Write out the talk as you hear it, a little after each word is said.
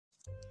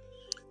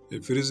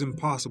If it is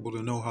impossible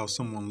to know how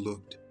someone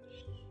looked,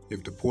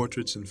 if the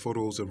portraits and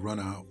photos have run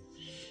out,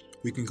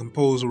 we can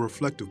compose a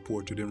reflective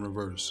portrait in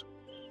reverse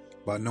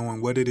by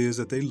knowing what it is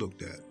that they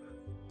looked at.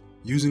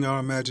 Using our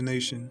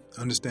imagination,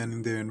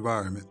 understanding their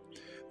environment,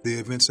 the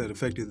events that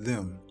affected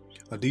them,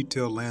 a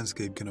detailed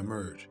landscape can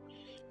emerge,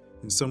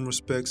 in some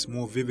respects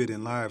more vivid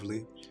and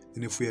lively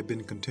than if we had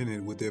been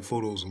contented with their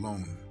photos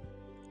alone.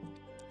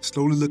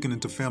 Slowly looking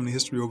into family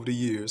history over the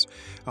years,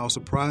 I was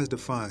surprised to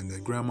find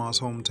that Grandma's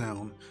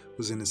hometown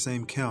was in the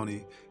same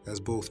county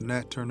as both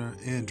Nat Turner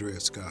and Dred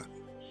Scott.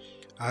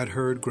 I had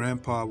heard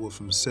Grandpa was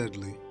from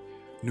Sedley,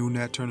 knew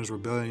Nat Turner's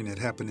rebellion had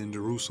happened in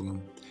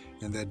Jerusalem,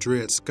 and that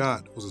Dred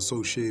Scott was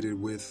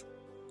associated with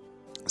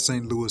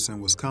St. Louis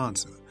and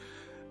Wisconsin,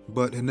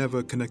 but had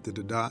never connected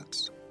the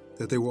dots,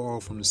 that they were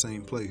all from the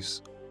same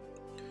place.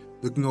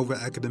 Looking over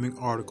academic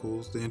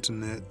articles, the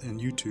internet,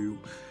 and YouTube,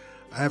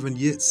 I haven't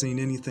yet seen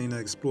anything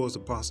that explores the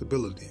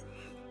possibility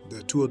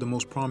that two of the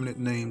most prominent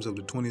names of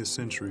the 20th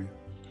century,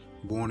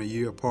 born a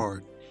year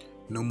apart,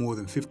 no more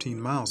than 15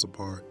 miles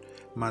apart,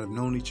 might have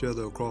known each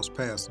other or crossed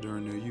paths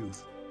during their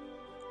youth.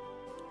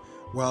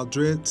 While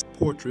Dred's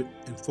portrait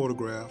and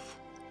photograph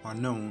are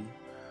known,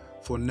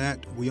 for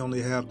Nat we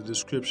only have the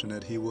description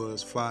that he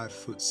was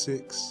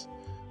 5'6",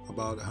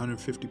 about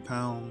 150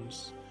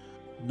 pounds,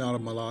 not a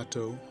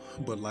mulatto,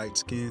 but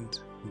light-skinned,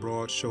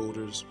 broad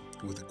shoulders,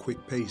 with a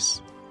quick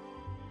pace.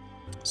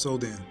 So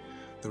then,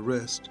 the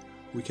rest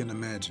we can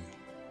imagine.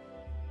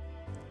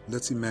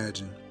 Let's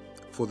imagine,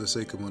 for the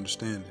sake of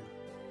understanding.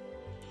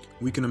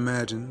 We can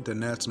imagine that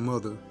Nat's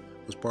mother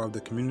was part of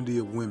the community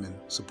of women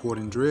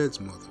supporting Dred's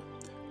mother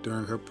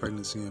during her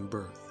pregnancy and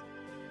birth,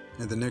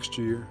 and the next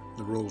year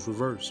the roles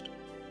reversed,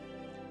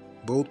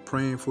 both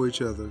praying for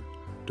each other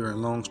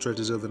during long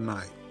stretches of the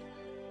night,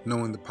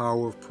 knowing the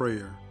power of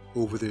prayer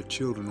over their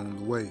children on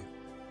the way.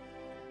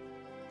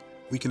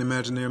 We can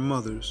imagine their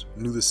mothers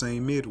knew the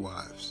same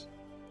midwives,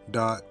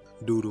 Dot,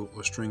 Doodle,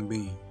 or String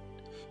Bean.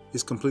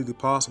 It's completely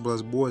possible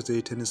as boys they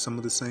attended some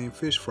of the same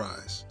fish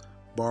fries,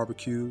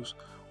 barbecues,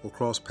 or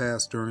crossed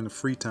paths during the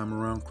free time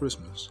around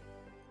Christmas.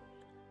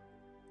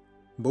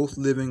 Both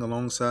living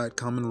alongside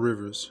common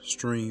rivers,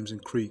 streams,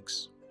 and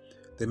creeks,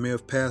 they may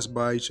have passed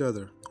by each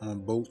other on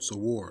boats or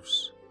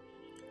wharfs,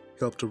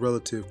 helped a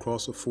relative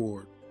cross a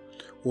ford,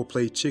 or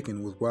played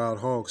chicken with wild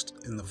hogs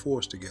in the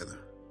forest together.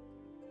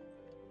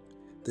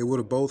 They would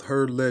have both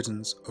heard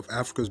legends of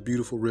Africa's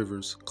beautiful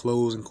rivers,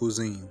 clothes, and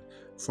cuisine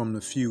from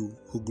the few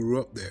who grew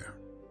up there,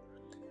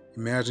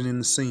 imagining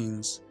the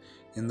scenes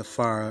in the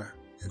fire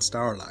and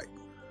starlight,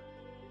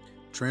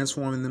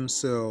 transforming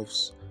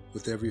themselves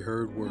with every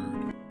heard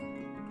word.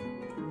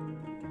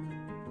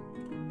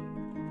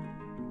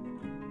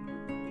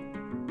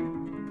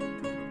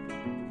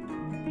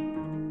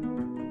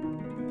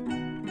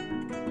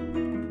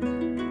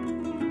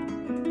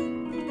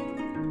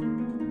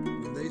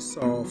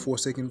 Saw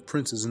forsaken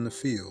princes in the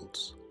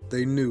fields,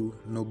 they knew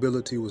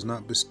nobility was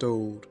not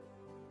bestowed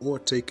or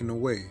taken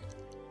away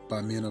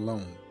by men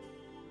alone.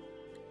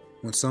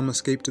 When some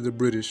escaped to the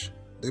British,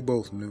 they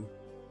both knew.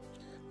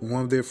 When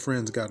one of their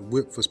friends got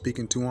whipped for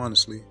speaking too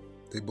honestly,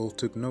 they both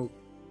took note.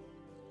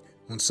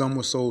 When some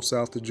were sold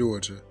south to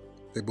Georgia,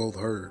 they both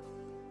heard.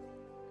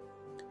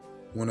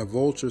 When a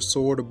vulture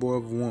soared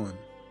above one,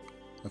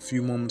 a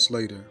few moments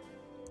later,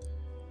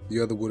 the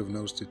other would have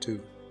noticed it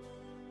too.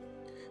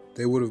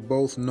 They would have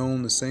both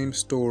known the same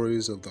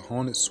stories of the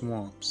haunted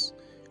swamps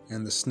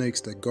and the snakes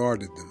that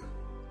guarded them,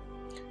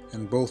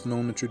 and both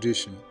known the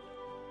tradition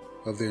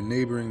of their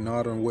neighboring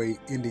Northern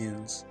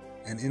Indians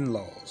and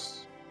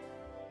in-laws,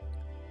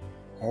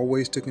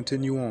 always to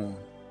continue on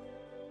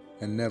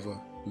and never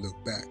look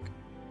back.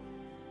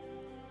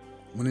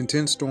 When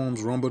intense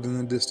storms rumbled in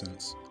the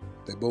distance,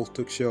 they both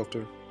took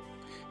shelter,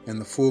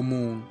 and the full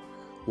moon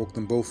woke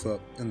them both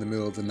up in the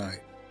middle of the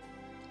night.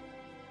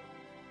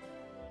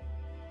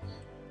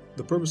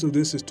 The purpose of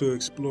this is to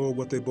explore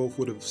what they both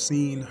would have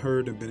seen,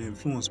 heard, and been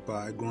influenced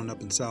by growing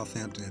up in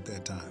Southampton at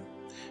that time,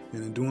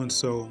 and in doing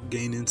so,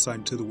 gain insight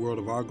into the world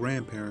of our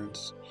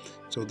grandparents,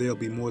 so they'll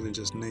be more than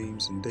just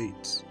names and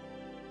dates.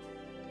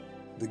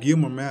 The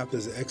Gilmer Map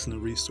is an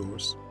excellent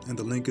resource, and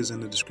the link is in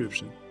the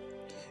description.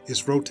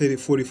 It's rotated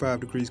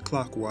 45 degrees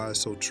clockwise,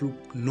 so true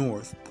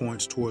north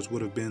points towards what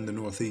would have been the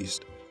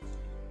northeast.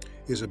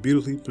 It's a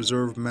beautifully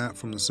preserved map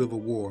from the Civil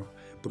War,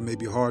 but may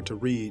be hard to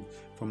read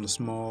from the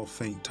small,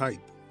 faint type.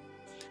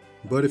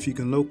 But if you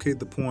can locate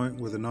the point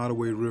where the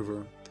Nottoway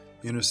River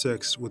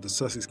intersects with the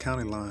Sussex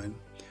County line,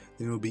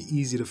 then it will be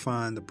easy to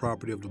find the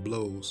property of the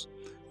Blows,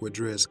 where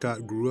Dred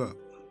Scott grew up.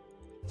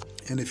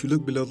 And if you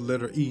look below the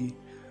letter E,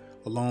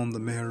 along the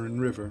Maroons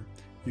River,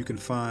 you can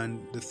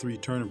find the 3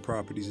 Turner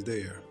properties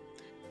there,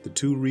 the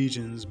 2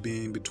 regions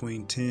being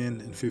between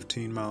 10 and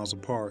 15 miles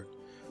apart,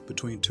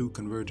 between 2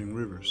 converging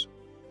rivers.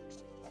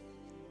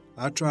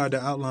 I tried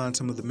to outline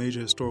some of the major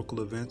historical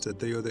events that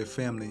they or their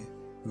family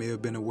may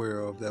have been aware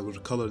of that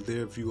would color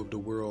their view of the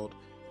world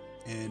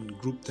and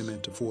group them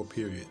into 4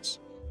 periods: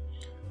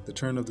 the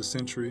turn of the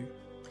century,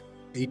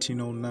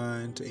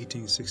 1809 to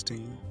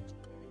 1816,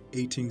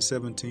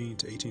 1817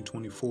 to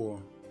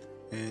 1824,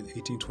 and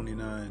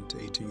 1829 to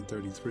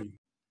 1833.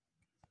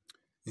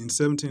 In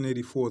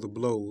 1784, the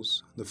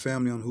Blows, the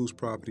family on whose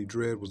property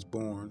Dred was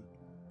born,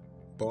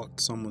 bought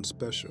someone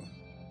special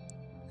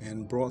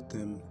and brought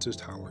them to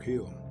Tower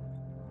Hill.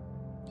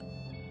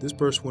 This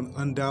person would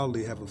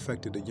undoubtedly have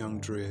affected a young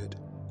Dred.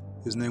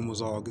 His name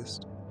was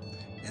August,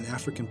 an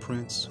African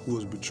prince who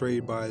was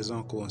betrayed by his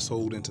uncle and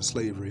sold into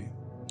slavery,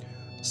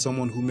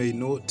 someone who made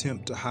no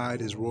attempt to hide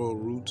his royal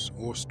roots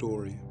or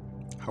story,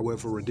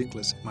 however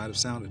ridiculous it might have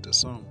sounded to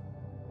some.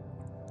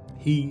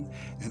 He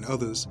and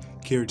others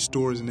carried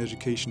stories and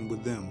education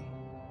with them.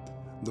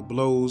 The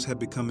Blows had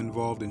become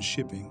involved in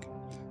shipping.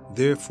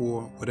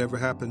 Therefore, whatever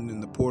happened in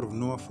the port of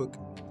Norfolk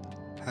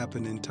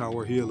happened in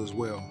Tower Hill as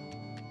well.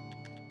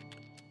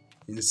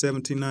 In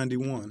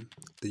 1791,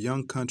 the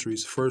young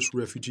country's first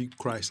refugee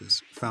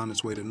crisis found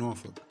its way to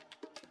Norfolk.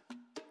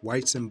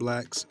 Whites and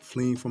blacks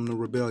fleeing from the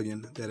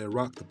rebellion that had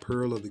rocked the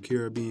pearl of the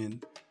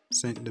Caribbean,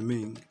 Saint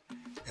Domingue,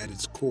 at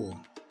its core.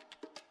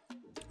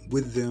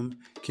 With them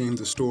came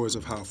the stories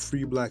of how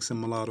free blacks and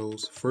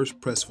mulattoes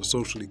first pressed for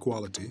social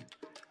equality,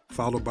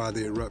 followed by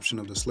the eruption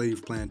of the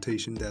slave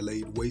plantation that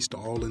laid waste to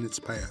all in its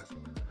path.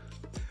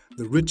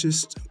 The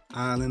richest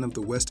island of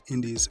the West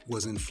Indies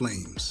was in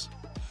flames,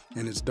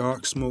 and its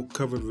dark smoke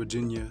covered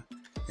Virginia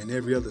and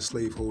every other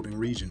slaveholding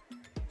region.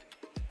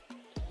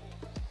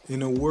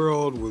 In a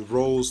world with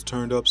roles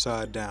turned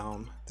upside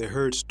down, they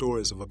heard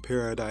stories of a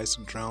paradise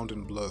drowned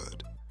in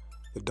blood,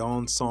 the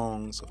dawn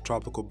songs of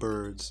tropical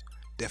birds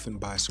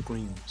deafened by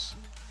screams,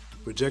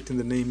 rejecting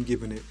the name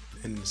given it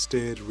and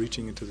instead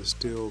reaching into the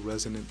still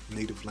resonant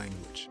native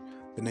language.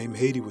 The name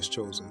Haiti was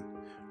chosen,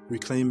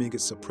 reclaiming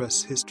its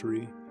suppressed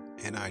history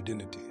and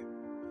identity.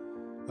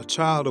 A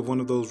child of one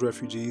of those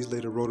refugees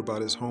later wrote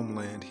about his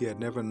homeland he had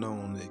never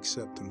known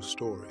except through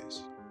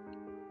stories.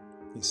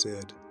 He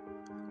said,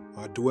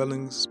 "Our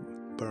dwellings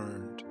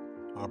burned,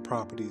 our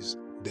properties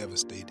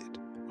devastated,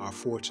 our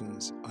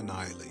fortunes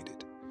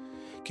annihilated.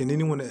 Can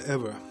anyone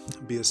ever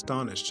be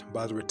astonished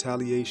by the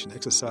retaliation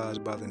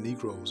exercised by the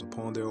Negroes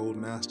upon their old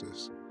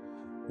masters?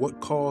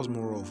 What cause,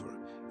 moreover,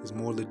 is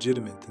more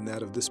legitimate than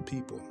that of this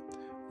people,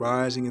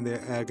 rising in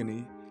their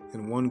agony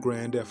in one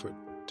grand effort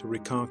to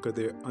reconquer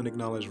their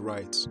unacknowledged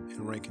rights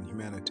and rank in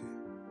humanity?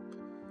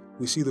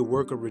 We see the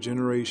work of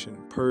regeneration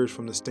purged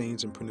from the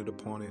stains imprinted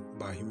upon it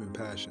by human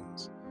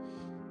passions.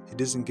 It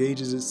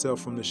disengages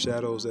itself from the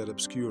shadows that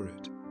obscure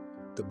it.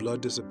 The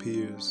blood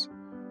disappears,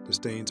 the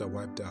stains are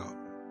wiped out.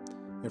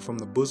 And from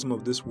the bosom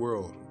of this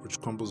world, which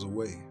crumbles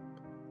away,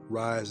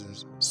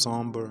 rises,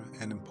 somber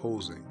and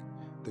imposing,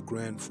 the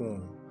grand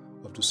form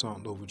of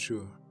Toussaint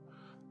Louverture,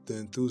 the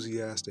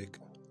enthusiastic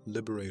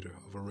liberator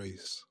of a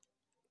race."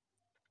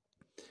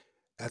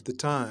 At the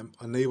time,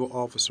 a naval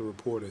officer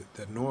reported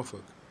that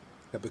Norfolk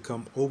had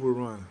become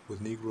overrun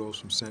with Negroes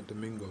from St.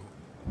 Domingo,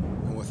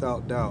 and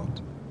without doubt,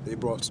 they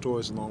brought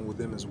stories along with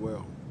them as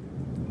well.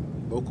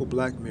 Local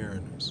black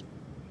mariners,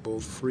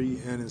 both free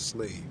and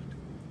enslaved,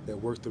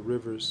 that worked the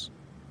rivers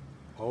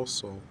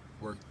also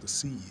worked the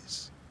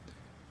seas.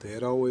 They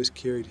had always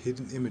carried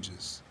hidden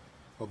images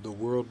of the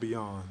world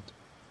beyond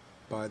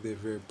by their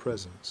very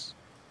presence,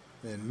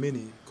 and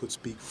many could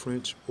speak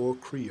French or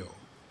Creole,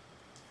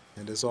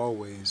 and as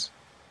always,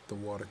 the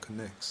water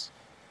connects.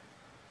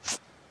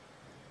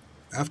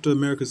 After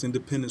America's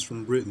independence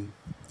from Britain,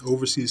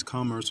 overseas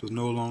commerce was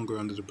no longer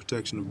under the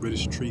protection of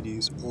British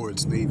treaties or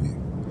its navy,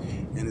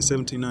 and in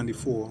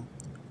 1794,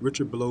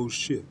 Richard Blow's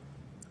ship,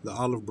 the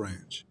Olive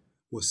Branch,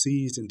 was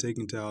seized and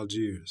taken to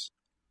Algiers,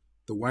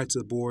 the whites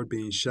aboard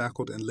being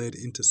shackled and led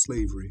into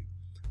slavery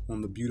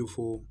on the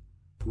beautiful,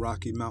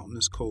 rocky,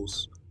 mountainous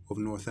coast of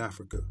North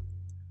Africa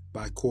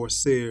by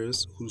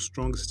corsairs whose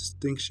strongest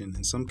distinction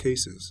in some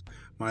cases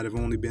might have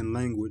only been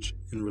language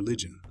and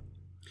religion.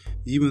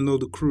 Even though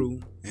the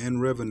crew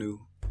and revenue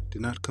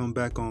did not come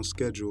back on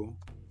schedule,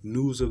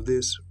 news of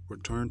this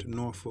returned to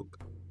Norfolk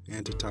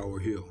and to Tower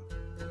Hill.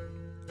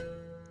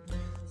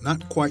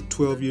 Not quite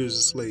 12 years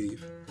a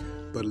slave,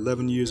 but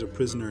 11 years a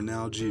prisoner in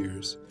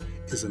Algiers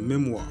is a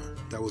memoir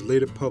that was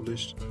later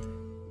published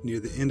near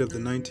the end of the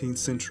 19th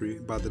century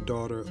by the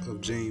daughter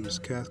of James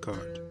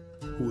Cathcart,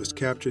 who was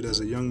captured as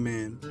a young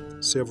man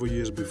several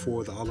years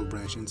before the Olive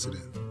Branch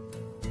incident.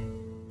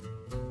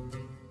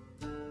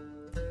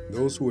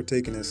 Those who were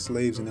taken as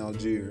slaves in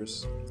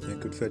Algiers and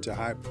could fetch a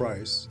high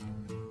price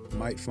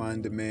might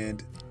find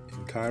demand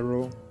in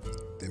Cairo.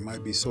 They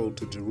might be sold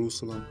to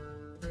Jerusalem,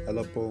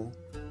 Aleppo,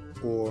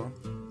 or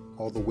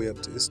all the way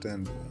up to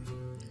Istanbul.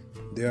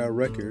 There are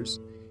records,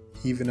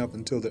 even up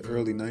until the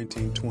early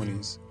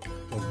 1920s,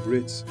 of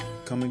Brits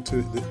coming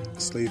to the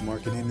slave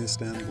market in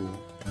Istanbul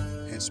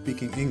and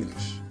speaking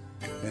English,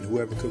 and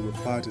whoever could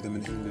reply to them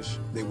in English,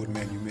 they would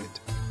manumit.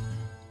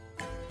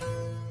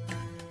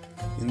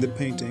 In the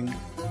painting,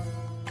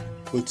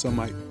 what some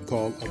might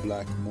call a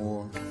black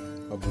Moor,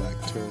 a black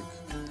Turk,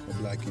 a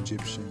black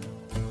Egyptian,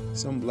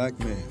 some black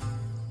man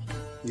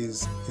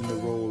is in the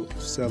role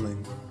of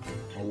selling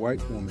a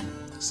white woman,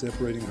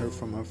 separating her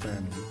from her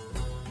family,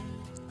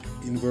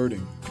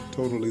 inverting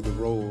totally the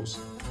roles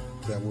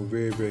that were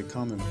very, very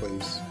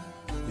commonplace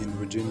in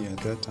Virginia at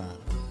that time.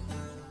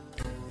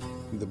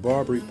 The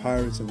Barbary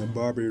Pirates and the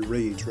Barbary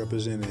Raids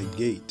represented a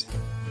gate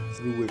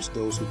through which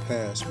those who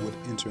passed would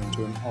enter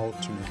into an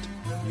alternate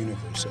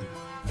universe.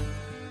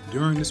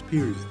 During this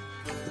period,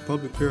 the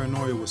public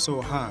paranoia was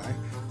so high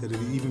that it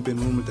had even been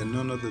rumored that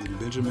none other than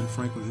Benjamin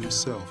Franklin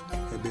himself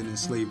had been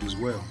enslaved as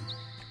well.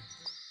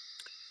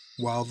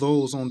 While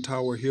those on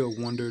Tower Hill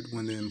wondered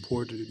when the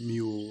imported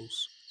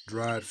mules,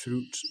 dried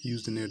fruits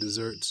used in their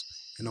desserts,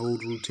 and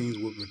old routines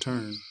would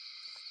return,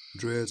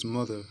 Dred's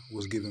mother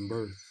was giving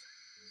birth.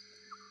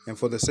 And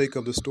for the sake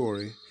of the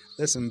story,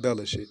 let's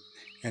embellish it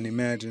and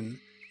imagine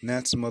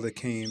Nat's mother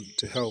came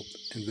to help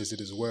and visit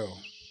as well.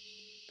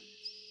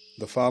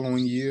 The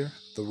following year,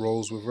 the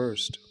roles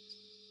reversed.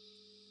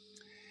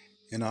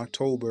 In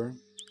October,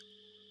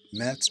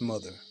 Nat's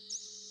mother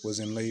was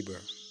in labor,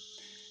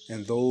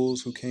 and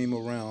those who came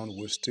around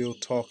were still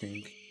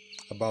talking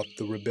about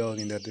the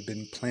rebellion that had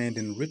been planned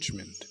in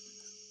Richmond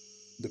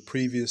the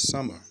previous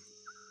summer.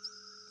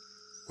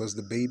 Was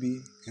the baby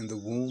in the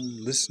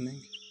womb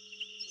listening?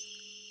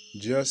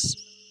 Just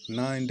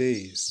 9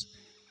 days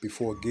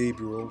before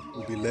Gabriel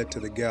would be led to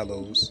the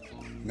gallows,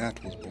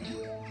 Nat was born.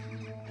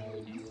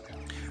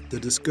 The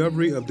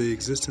discovery of the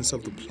existence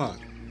of the plot,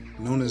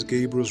 known as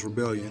Gabriel's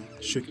Rebellion,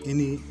 shook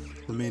any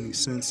remaining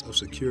sense of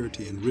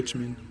security in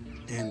Richmond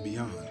and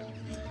beyond,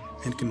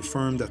 and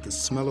confirmed that the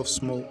smell of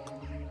smoke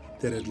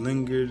that had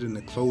lingered in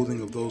the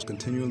clothing of those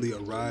continually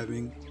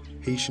arriving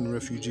Haitian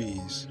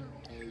refugees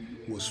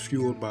was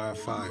fueled by a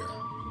fire,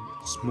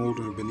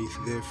 smoldering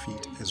beneath their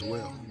feet as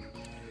well.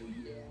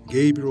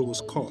 Gabriel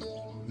was caught,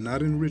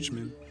 not in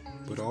Richmond,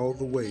 but all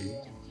the way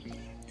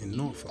in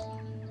Norfolk.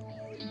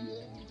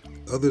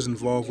 Others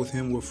involved with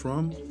him were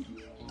from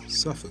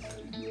Suffolk.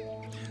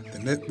 The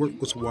network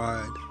was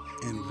wide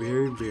and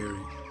very, very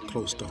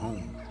close to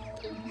home.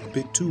 A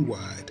bit too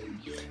wide,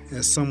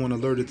 as someone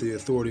alerted the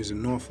authorities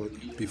in Norfolk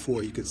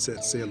before he could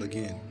set sail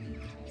again.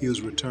 He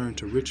was returned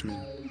to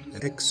Richmond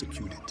and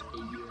executed.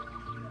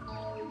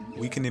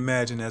 We can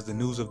imagine as the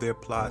news of their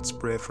plot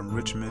spread from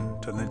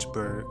Richmond to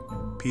Lynchburg,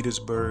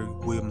 Petersburg,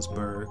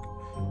 Williamsburg,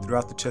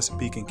 throughout the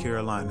Chesapeake and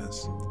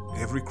Carolinas,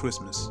 every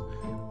Christmas,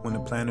 when the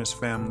planners'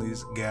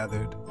 families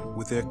gathered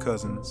with their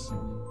cousins,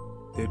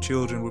 their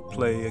children would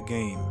play a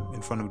game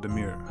in front of the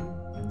mirror.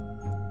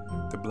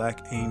 The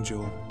black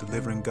angel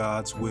delivering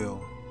God's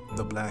will,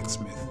 the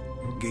blacksmith,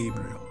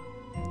 Gabriel.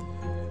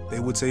 They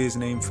would say his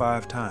name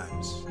 5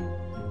 times.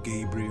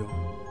 Gabriel,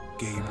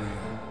 Gabriel,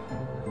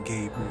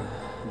 Gabriel,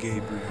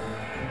 Gabriel.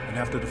 And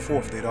after the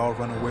 4th, they'd all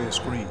run away and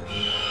scream.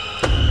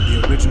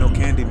 The original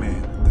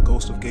Candyman, the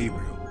ghost of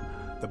Gabriel,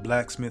 the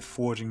blacksmith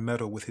forging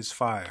metal with his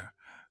fire,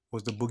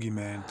 was the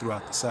boogeyman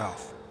throughout the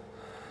South.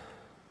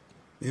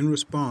 In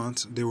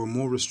response, there were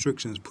more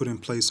restrictions put in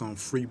place on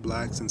free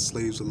blacks and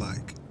slaves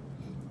alike.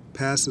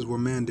 Passes were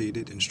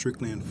mandated and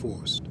strictly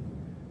enforced.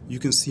 You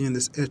can see in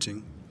this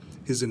etching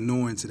his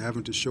annoyance at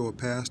having to show a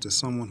pass to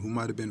someone who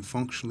might have been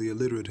functionally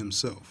illiterate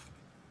himself.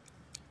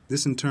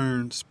 This in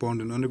turn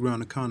spawned an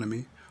underground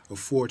economy of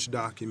forged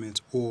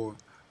documents or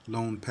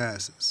loan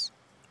passes.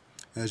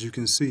 As you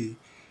can see,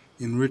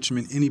 in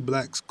Richmond, any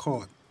blacks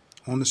caught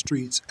on the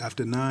streets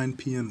after 9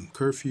 p.m.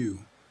 curfew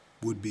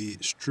would be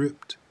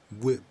stripped,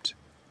 whipped,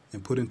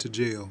 and put into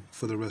jail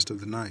for the rest of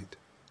the night.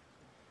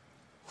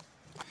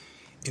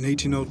 In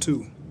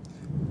 1802,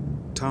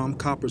 Tom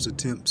Copper's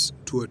attempts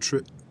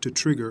to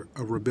trigger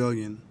a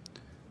rebellion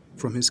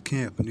from his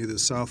camp near the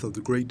south of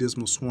the Great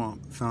Dismal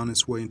Swamp found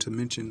its way into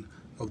mention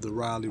of the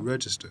Raleigh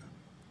Register.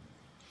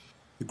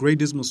 The Great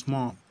Dismal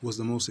Swamp was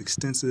the most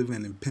extensive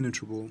and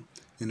impenetrable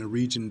in a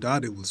region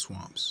dotted with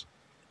swamps.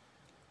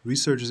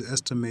 Researchers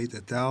estimate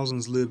that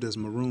thousands lived as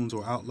Maroons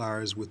or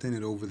outliers within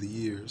it over the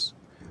years,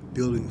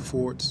 building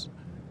forts,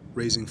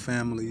 raising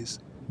families,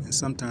 and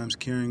sometimes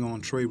carrying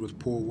on trade with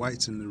poor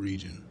whites in the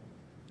region,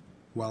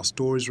 while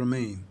stories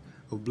remain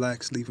of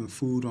blacks leaving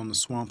food on the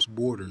swamp's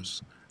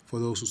borders for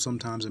those who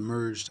sometimes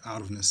emerged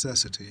out of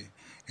necessity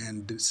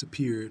and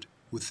disappeared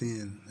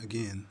within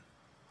again.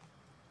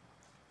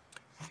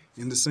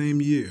 In the same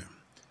year,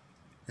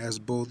 as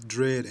both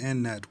Dred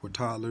and Nat were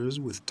toddlers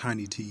with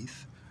tiny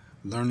teeth,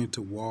 learning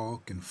to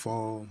walk and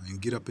fall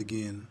and get up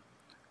again,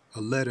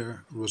 a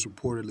letter was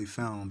reportedly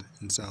found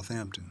in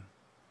Southampton,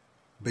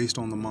 based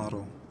on the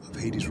model of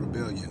Haiti's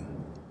rebellion.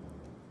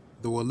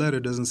 Though a letter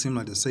doesn't seem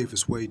like the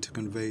safest way to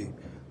convey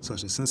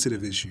such a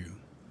sensitive issue,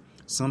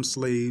 some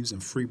slaves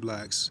and free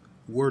blacks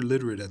were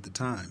literate at the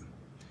time.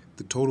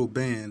 The total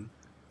ban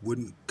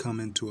wouldn't come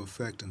into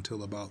effect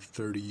until about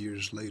 30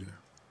 years later.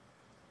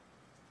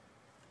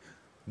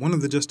 One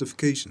of the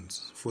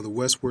justifications for the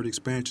westward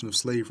expansion of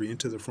slavery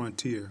into the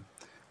frontier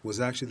was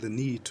actually the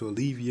need to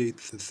alleviate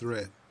the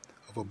threat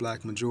of a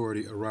black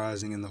majority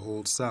arising in the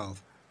Old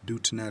South due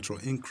to natural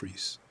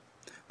increase.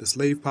 The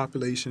slave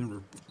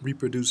population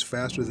reproduced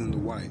faster than the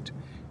white,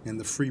 and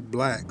the free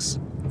blacks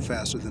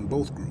faster than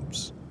both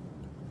groups.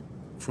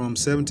 From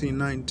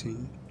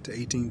 1719 to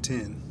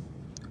 1810,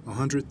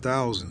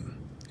 100,000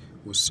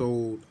 was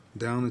sold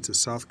down into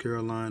South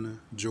Carolina,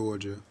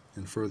 Georgia,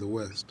 and further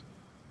west.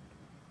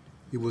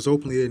 It was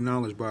openly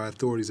acknowledged by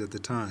authorities at the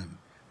time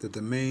that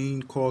the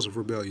main cause of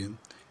rebellion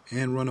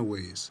and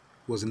runaways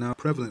was a now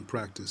prevalent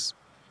practice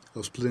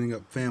of splitting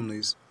up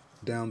families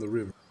down the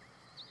river.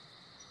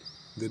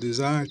 The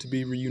desire to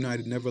be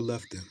reunited never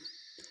left them,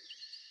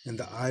 and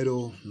the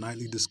idle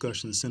nightly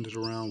discussion centered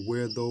around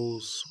where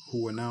those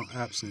who were now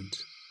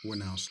absent were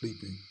now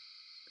sleeping.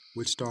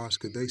 Which stars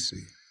could they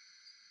see?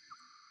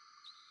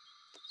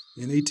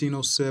 In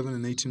 1807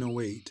 and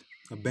 1808,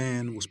 a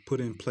ban was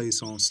put in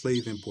place on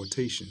slave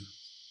importation,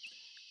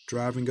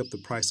 driving up the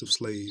price of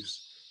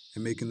slaves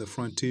and making the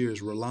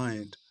frontiers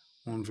reliant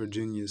on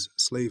Virginia's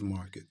slave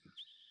market.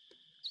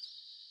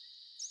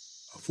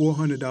 A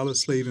 $400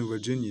 slave in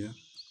Virginia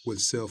would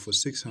sell for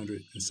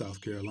 $600 in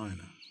South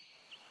Carolina.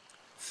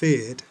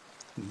 Fed,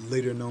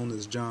 later known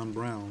as John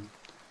Brown,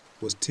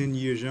 was 10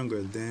 years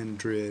younger than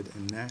Dred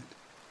and Nat,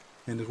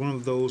 and is one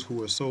of those who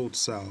were sold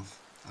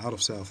south, out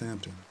of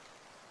Southampton.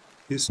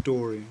 His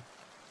story,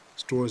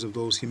 stories of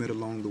those he met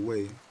along the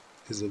way,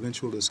 his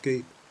eventual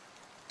escape,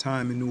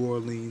 time in New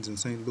Orleans and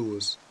St.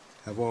 Louis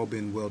have all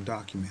been well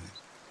documented.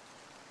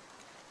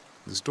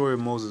 The story of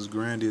Moses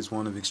Grandy is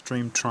one of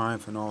extreme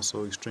triumph and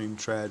also extreme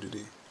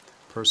tragedy,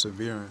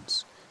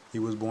 perseverance. He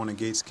was born in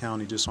Gates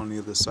County, just on the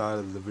other side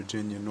of the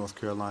Virginia-North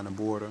Carolina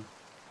border.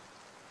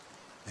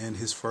 And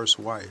his first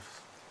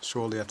wife,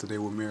 shortly after they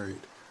were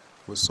married,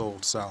 was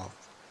sold south.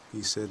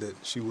 He said that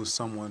she was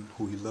someone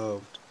who he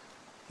loved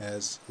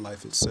as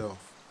life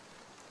itself.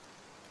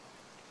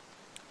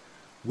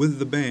 With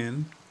the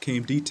ban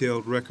came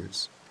detailed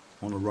records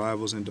on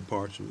arrivals and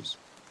departures,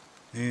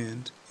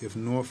 and if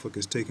Norfolk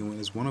is taken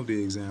as one of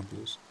the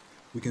examples,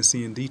 we can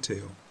see in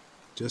detail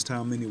just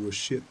how many were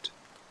shipped,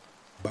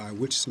 by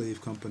which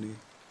slave company,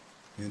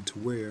 and to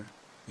where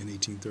in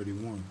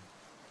 1831.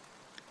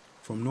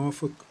 From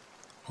Norfolk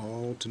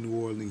all to New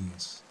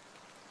Orleans,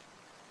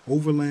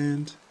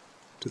 overland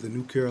to the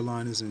New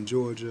Carolinas and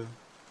Georgia,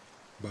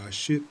 by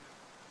ship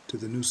to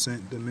the New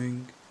Saint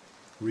Domingue,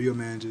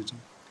 reimagined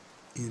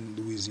in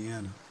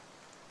Louisiana.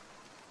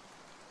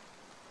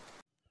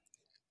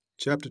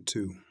 Chapter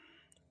 2.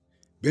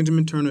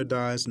 Benjamin Turner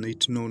dies in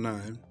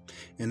 1809,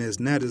 and as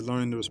Nat is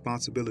learning the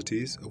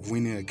responsibilities of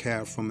weaning a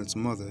calf from its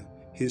mother,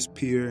 his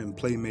peer and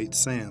playmate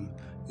Sam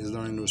is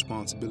learning the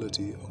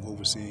responsibility of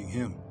overseeing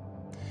him.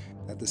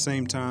 At the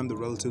same time, the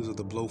relatives of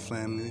the Blow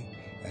family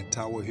at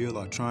Tower Hill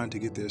are trying to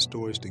get their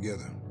stories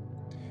together.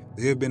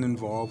 They have been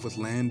involved with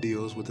land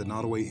deals with the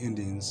Nottoway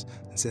Indians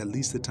since at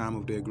least the time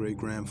of their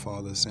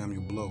great-grandfather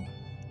Samuel Blow.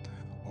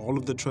 All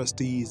of the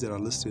trustees that are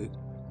listed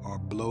are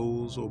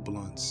Blows or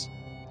Blunts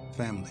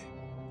family.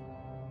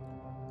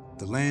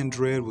 The land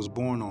Dred was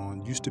born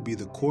on used to be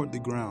the courtly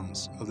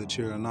grounds of the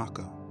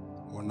Chiranaca,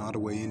 or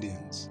Nottoway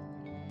Indians.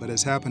 But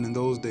as happened in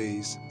those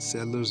days,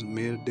 settlers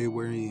made their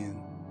way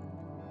in,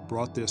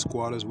 brought their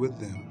squatters with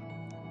them,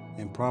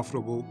 and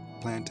profitable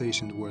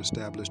plantations were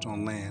established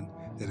on land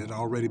that had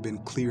already been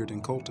cleared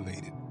and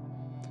cultivated.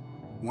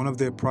 One of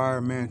their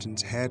prior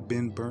mansions had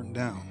been burnt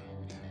down,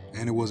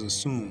 and it was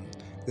assumed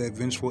that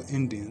vengeful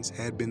Indians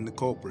had been the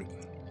culprit.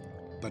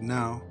 But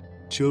now,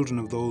 children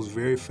of those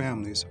very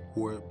families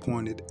were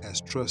appointed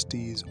as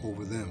trustees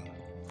over them.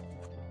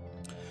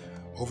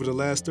 Over the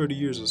last 30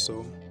 years or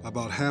so,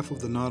 about half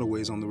of the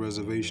Nottoways on the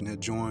reservation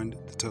had joined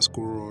the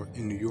Tuscarora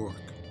in New York,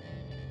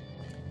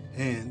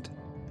 and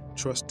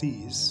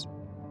trustees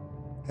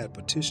had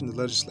petitioned the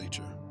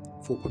legislature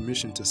for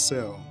permission to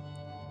sell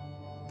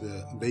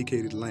the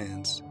vacated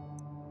lands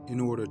in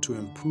order to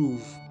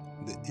improve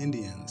the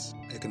Indians'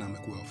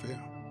 economic welfare.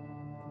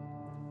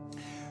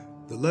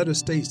 The letter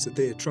states that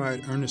they had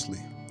tried earnestly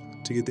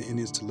to get the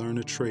Indians to learn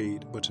a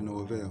trade, but to no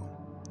avail.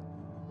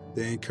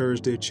 They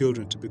encouraged their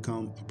children to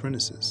become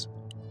apprentices,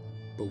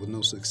 but with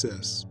no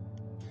success,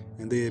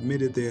 and they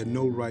admitted they had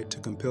no right to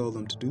compel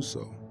them to do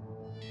so.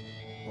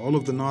 All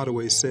of the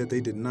Nottoways said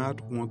they did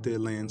not want their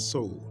land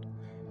sold,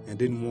 and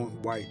didn't want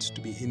whites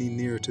to be any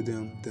nearer to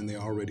them than they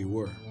already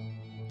were,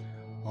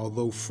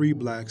 although free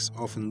blacks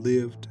often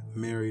lived,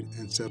 married,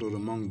 and settled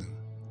among them.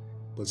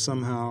 But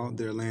somehow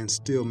their land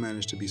still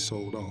managed to be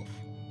sold off.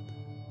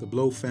 The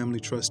Blow family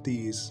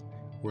trustees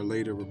were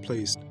later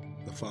replaced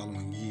the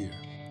following year,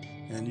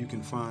 and you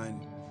can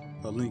find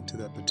a link to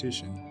that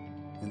petition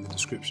in the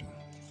description.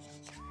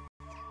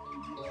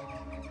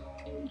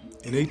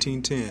 In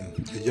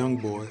 1810, a young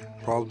boy,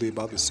 probably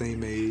about the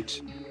same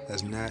age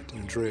as Nat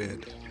and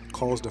Dred,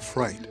 caused a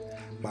fright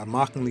by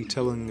mockingly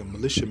telling a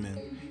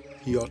militiaman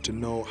he ought to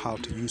know how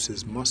to use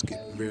his musket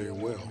very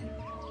well.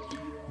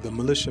 The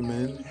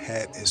militiamen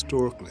had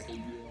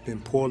historically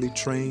been poorly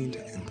trained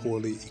and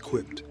poorly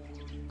equipped.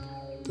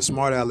 The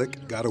smart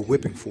aleck got a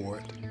whipping for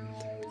it,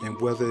 and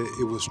whether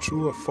it was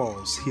true or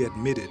false, he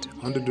admitted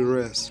under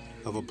duress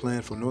of a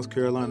plan for North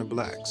Carolina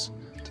blacks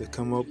to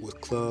come up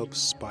with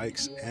clubs,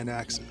 spikes, and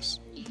axes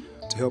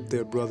to help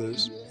their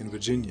brothers in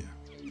Virginia.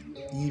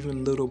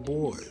 Even little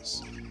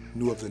boys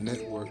knew of the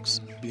networks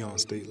beyond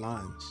state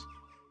lines.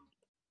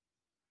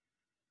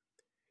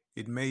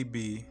 It may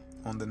be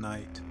on the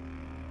night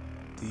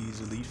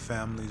these elite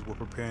families were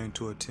preparing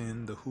to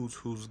attend the Who's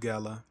Who's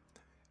Gala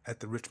at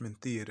the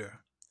Richmond Theater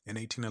in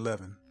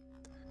 1811,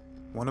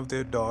 one of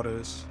their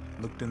daughters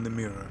looked in the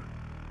mirror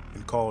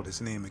and called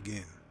his name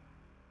again.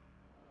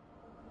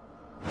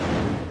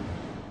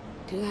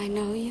 Do I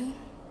know you?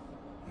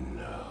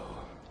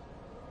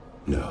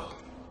 No.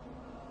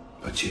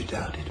 But you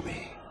doubted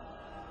me.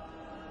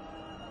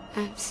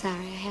 I'm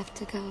sorry, I have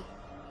to go.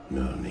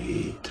 No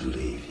need to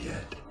leave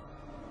yet.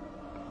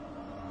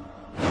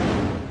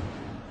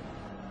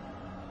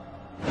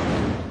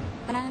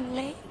 But I'm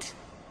late.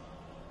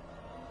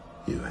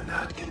 You are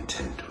not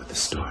content with the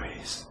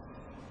stories,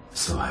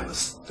 so I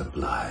was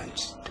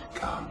obliged to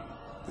come.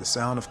 The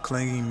sound of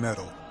clanging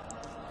metal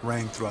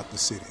rang throughout the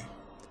city,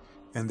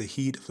 and the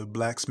heat of the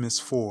blacksmith's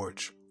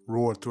forge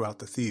roared throughout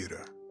the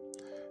theater.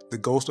 The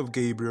ghost of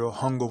Gabriel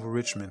hung over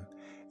Richmond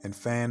and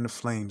fanned the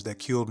flames that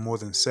killed more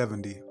than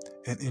 70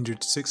 and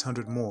injured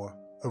 600 more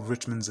of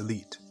Richmond's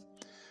elite.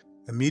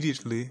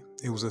 Immediately,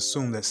 it was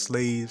assumed that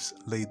slaves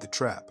laid the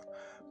trap,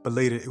 but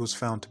later it was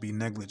found to be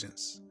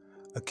negligence.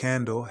 A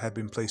candle had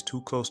been placed too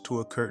close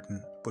to a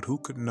curtain, but who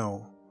could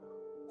know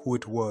who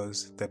it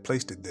was that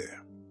placed it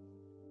there?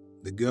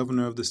 The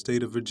governor of the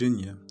state of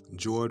Virginia,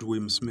 George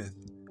William Smith,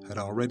 had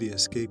already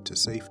escaped to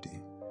safety,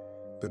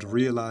 but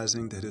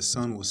realizing that his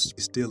son was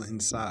still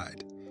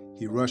inside,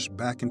 he rushed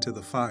back into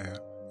the fire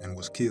and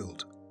was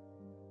killed.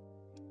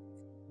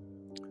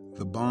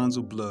 The bonds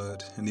of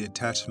blood and the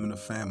attachment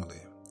of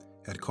family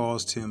had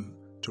caused him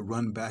to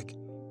run back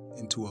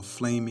into a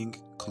flaming,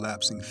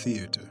 collapsing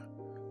theater.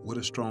 What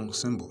a strong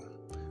symbol,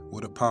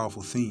 what a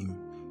powerful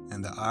theme,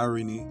 and the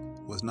irony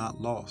was not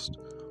lost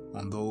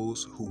on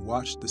those who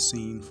watched the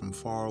scene from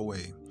far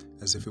away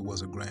as if it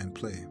was a grand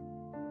play.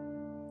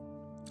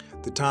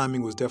 The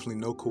timing was definitely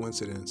no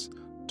coincidence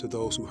to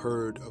those who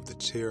heard of the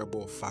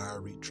terrible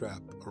fiery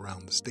trap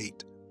around the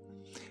state,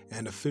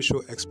 and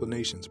official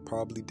explanations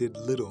probably did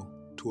little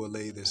to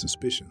allay their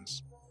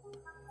suspicions.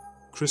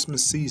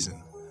 Christmas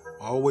season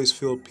always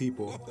filled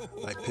people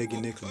like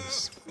Peggy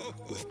Nicholas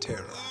with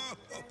terror,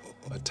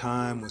 a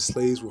time when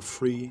slaves were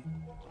free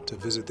to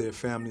visit their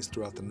families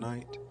throughout the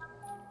night,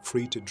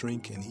 free to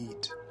drink and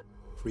eat,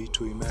 free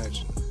to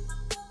imagine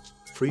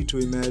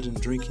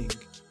drinking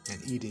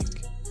and eating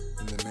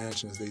in the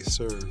mansions they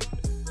served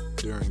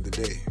during the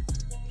day,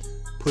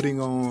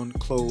 putting on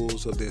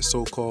clothes of their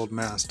so-called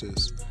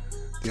masters.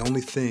 The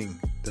only thing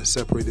that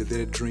separated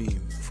their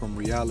dream from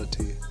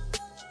reality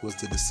was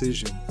the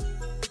decision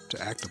to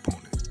act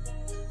upon it.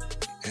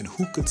 And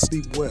who could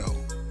sleep well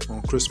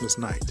on Christmas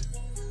night,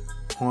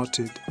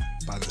 haunted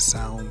by the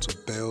sounds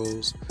of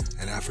bells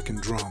and African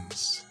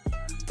drums,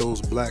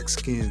 those black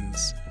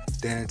skins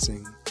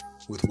dancing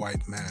with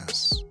white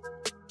masks?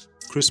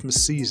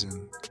 Christmas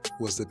season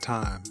was the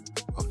time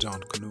of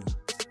John Canoe.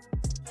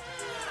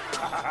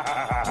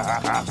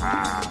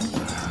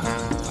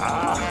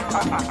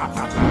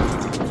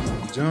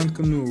 John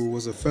Canoe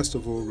was a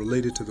festival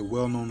related to the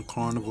well-known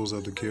carnivals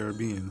of the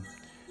Caribbean.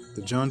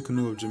 The John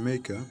Canoe of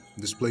Jamaica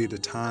displayed a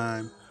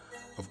time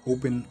of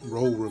open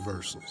role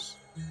reversals,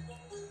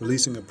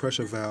 releasing a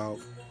pressure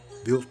valve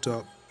built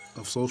up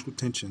of social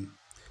tension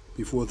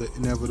before the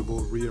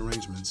inevitable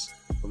rearrangements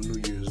of New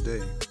Year's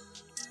Day.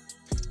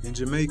 In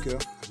Jamaica,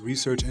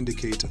 research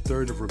indicates a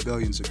third of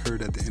rebellions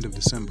occurred at the end of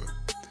December,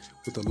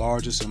 with the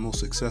largest and most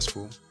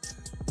successful,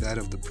 that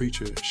of the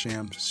preacher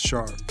Sham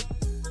Sharp,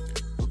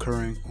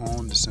 occurring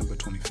on December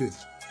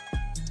 25th.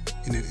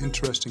 In an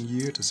interesting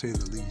year, to say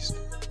the least.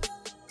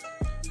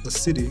 A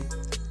city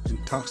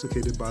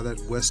intoxicated by that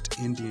West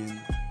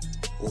Indian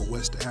or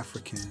West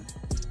African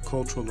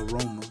cultural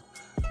aroma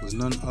was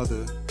none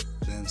other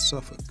than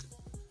Suffolk,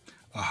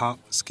 a hop,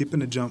 skip,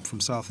 and a jump from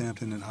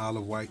Southampton and Isle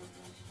of Wight,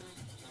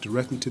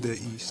 directly to their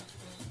east,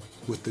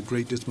 with the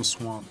great Dismal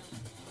swamp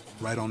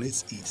right on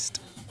its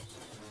east.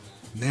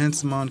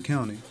 Nansemond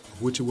County,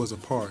 of which it was a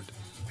part,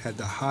 had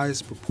the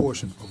highest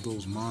proportion of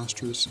those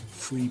monstrous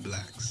free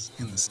blacks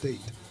in the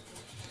state.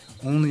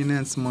 Only in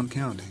Nansemond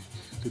County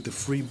did the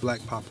free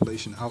black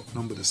population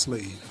outnumber the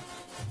slave.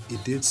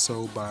 It did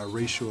so by a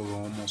ratio of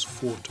almost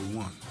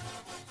 4-1.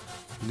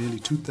 Nearly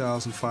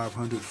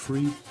 2,500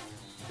 free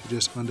to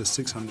just under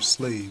 600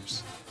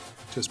 slaves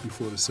just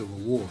before the Civil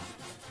War.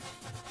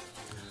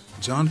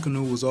 John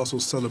Canoe was also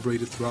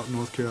celebrated throughout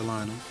North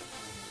Carolina.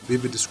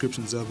 Vivid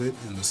descriptions of it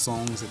and the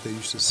songs that they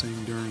used to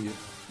sing during it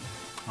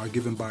are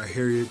given by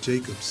Harriet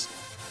Jacobs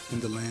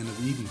in the land of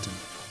Edenton,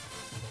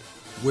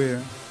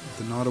 where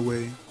the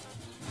Nottoway,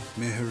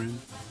 Meherrin,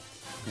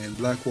 and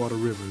Blackwater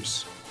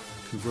rivers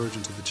converge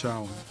into the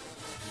Chowan.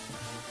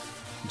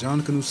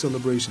 John Canoe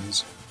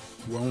celebrations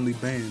were only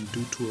banned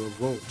due to a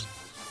revolt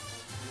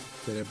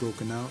that had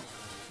broken out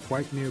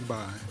quite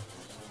nearby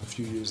a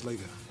few years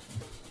later.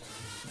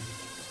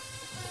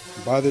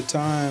 By the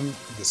time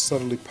the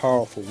subtly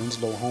powerful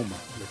Winslow Homer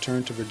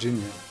returned to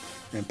Virginia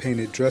and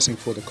painted dressing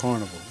for the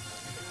Carnival,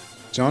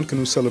 John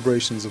Canoe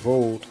celebrations of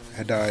old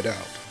had died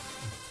out,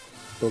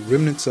 but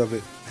remnants of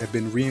it had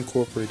been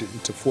reincorporated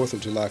into 4th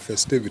of July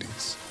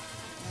festivities,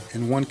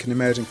 and one can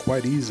imagine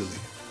quite easily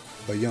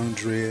a young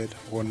Dred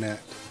or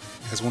Nat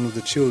as one of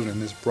the children in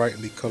this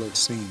brightly colored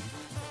scene.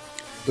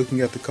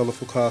 looking at the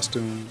colorful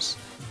costumes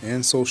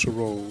and social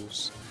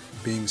roles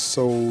being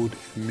sewed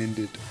and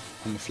mended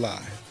on the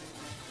fly,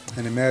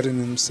 and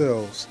imagining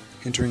themselves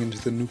entering into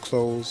the new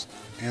clothes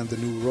and the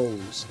new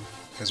roles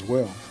as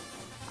well.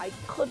 I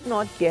could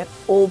not get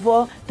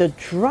over the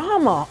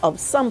drama of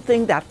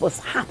something that was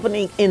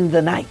happening in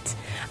the night.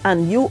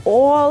 And you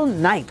all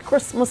night,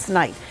 Christmas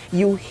night,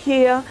 you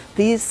hear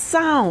these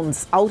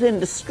sounds out in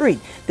the street.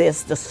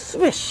 There's the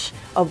swish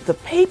of the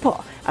paper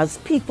as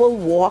people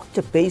walk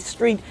to Bay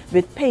Street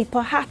with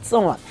paper hats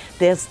on.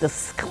 There's the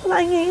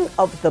clanging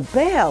of the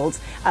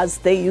bells as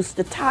they used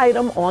to tie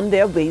them on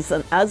their waists,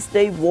 and as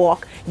they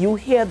walk, you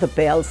hear the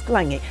bells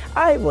clanging.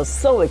 I was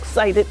so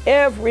excited.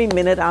 Every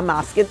minute I'm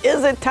asking,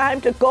 is it time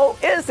to go?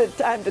 Is it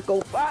time to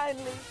go?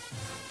 Finally.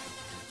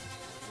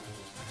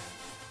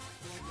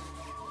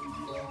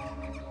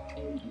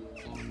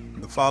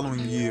 The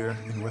following year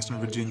in Western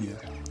Virginia,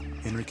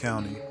 Henry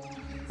County,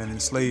 an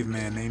enslaved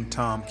man named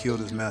Tom killed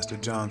his master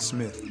John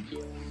Smith.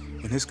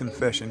 In his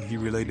confession, he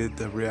related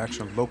the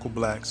reaction of local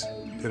blacks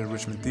to the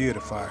Richmond theater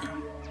fire.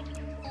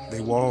 They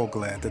were all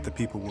glad that the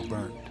people were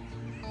burnt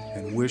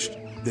and wished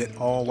that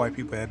all white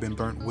people had been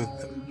burnt with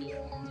them.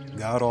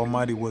 God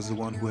Almighty was the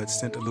one who had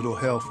sent a little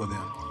hell for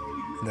them,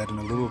 and that in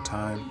a little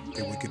time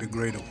they would get a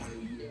greater one.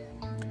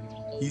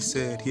 He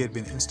said he had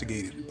been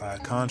instigated by a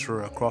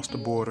conjurer across the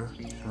border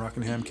in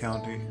Rockingham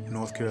County,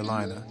 North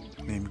Carolina,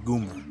 named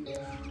Goomer,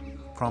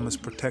 who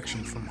promised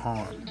protection from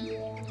harm.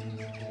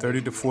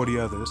 30 to 40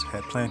 others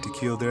had planned to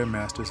kill their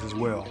masters as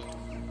well,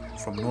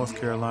 from North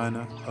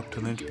Carolina up to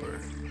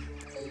Lynchburg.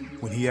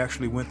 When he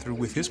actually went through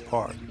with his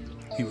part,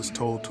 he was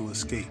told to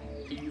escape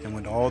and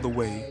went all the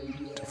way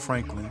to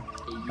Franklin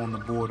on the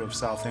border of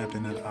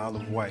Southampton and the Isle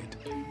of Wight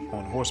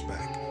on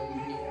horseback.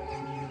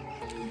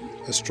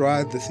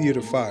 Astride the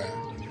theater fire,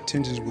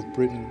 tensions with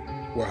Britain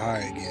were high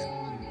again.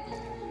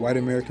 White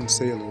American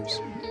sailors,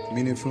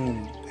 many of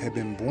whom had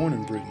been born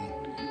in Britain,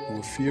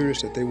 were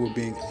furious that they were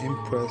being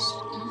impressed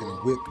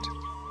and whipped,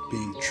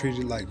 being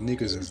treated like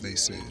niggers, as they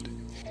said,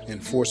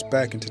 and forced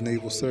back into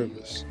naval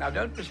service. Now,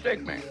 don't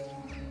mistake me.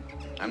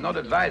 I'm not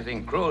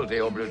advising cruelty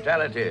or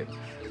brutality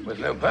with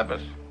no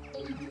purpose.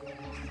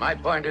 My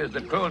point is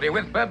that cruelty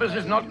with purpose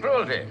is not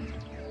cruelty.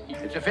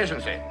 It's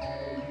efficiency.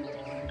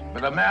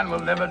 But a man will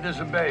never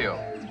disobey you.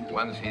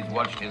 Once he's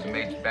watched his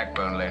mate's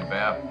backbone laid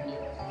bare,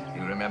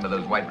 he'll remember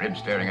those white ribs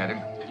staring at him.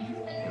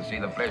 He'll see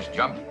the flesh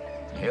jump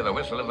and hear the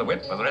whistle of the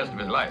whip for the rest of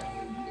his life.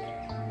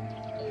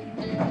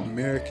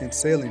 American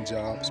sailing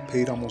jobs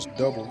paid almost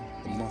double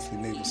the monthly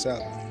naval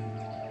salary.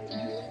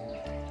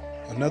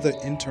 Another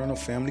internal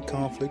family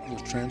conflict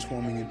was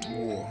transforming into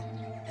war,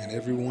 and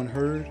everyone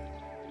heard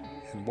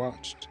and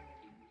watched.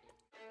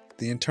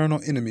 The Internal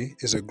Enemy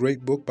is a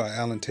great book by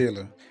Alan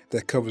Taylor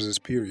that covers this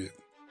period.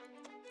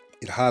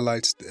 It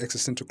highlights the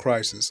existential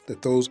crisis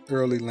that those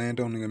early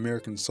landowning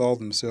Americans saw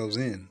themselves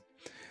in.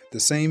 The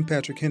same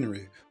Patrick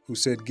Henry, who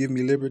said, "Give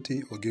me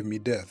liberty or give me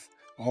death,"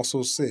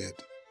 also said,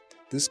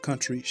 "This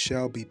country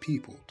shall be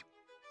peopled.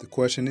 The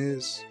question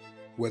is,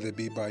 whether it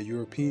be by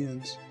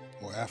Europeans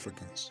or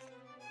Africans."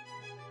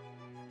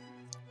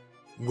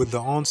 With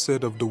the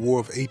onset of the War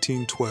of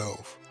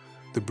 1812,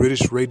 the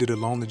British raided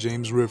along the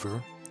James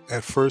River,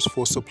 at first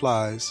for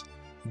supplies,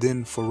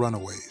 then for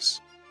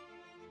runaways.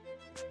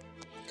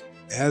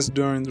 As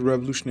during the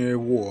Revolutionary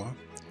War,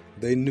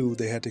 they knew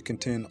they had to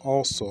contend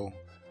also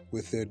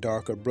with their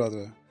darker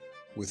brother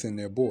within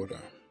their border.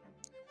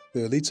 The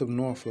elites of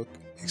Norfolk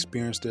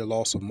experienced their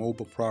loss of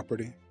mobile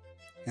property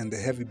and the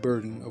heavy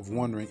burden of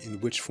wondering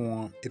in which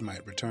form it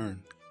might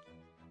return.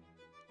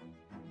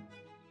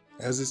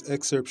 As this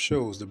excerpt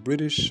shows, the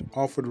British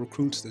offered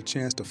recruits the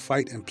chance to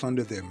fight and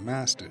plunder their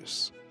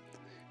masters.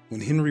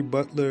 When Henry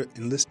Butler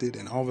enlisted,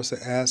 an officer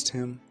asked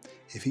him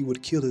if he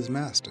would kill his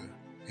master,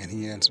 and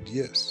he answered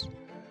yes.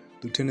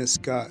 Lieutenant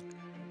Scott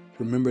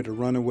remembered a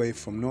runaway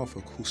from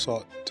Norfolk who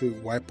sought to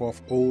wipe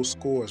off old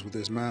scores with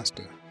his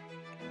master,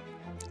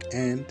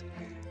 and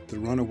the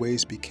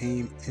runaways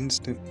became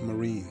instant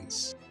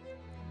Marines.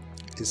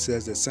 It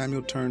says that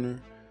Samuel Turner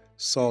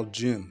saw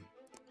Jim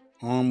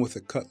armed with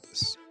a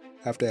cutlass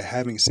after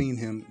having seen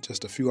him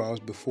just a few hours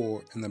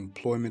before in the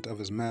employment of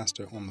his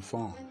master on the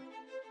farm.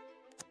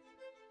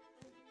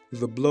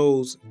 The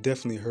Blows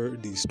definitely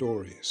heard these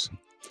stories,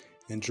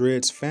 and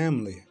Dred's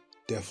family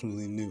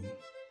definitely knew,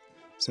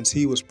 since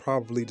he was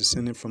probably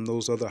descended from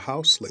those other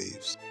house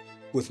slaves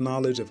with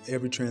knowledge of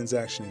every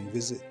transaction and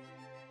visit.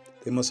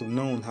 They must have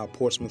known how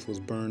Portsmouth was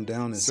burned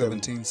down in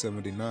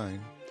 1779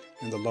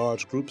 and the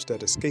large groups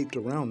that escaped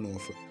around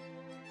Norfolk,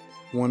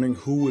 wondering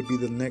who would be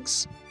the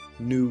next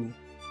new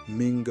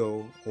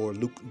Mingo or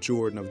Luke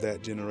Jordan of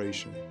that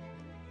generation.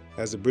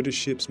 As the British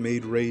ships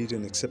made raids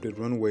and accepted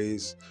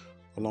runaways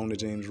along the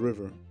James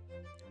River,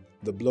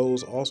 the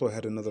Blows also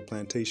had another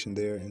plantation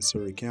there in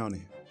Surry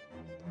County.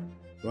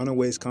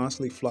 Runaways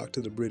constantly flocked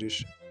to the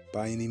British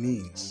by any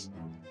means,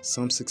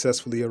 some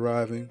successfully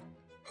arriving,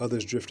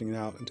 others drifting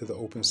out into the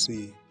open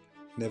sea,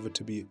 never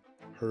to be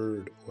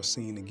heard or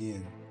seen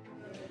again.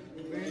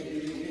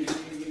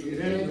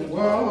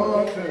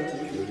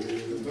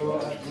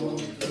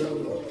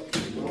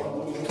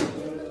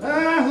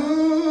 I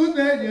who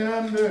that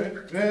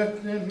yonder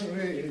dressed in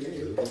red.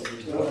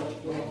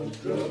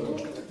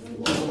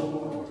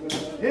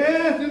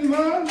 Yes, it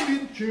must be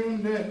the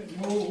tune that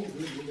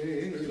Moses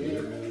made.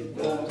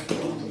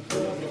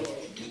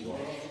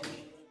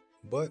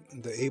 But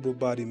the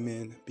able-bodied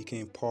men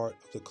became part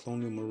of the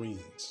Colonial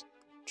Marines,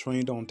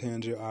 trained on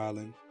Tangier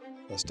Island,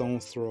 a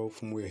stone's throw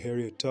from where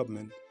Harriet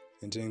Tubman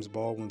and James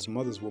Baldwin's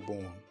mothers were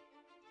born.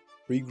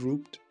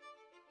 Regrouped,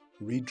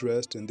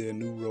 redressed in their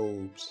new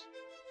robes,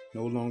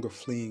 no longer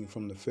fleeing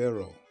from the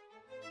Pharaoh,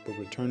 but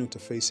returning to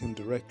face him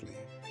directly,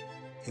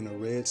 in a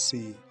red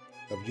sea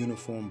of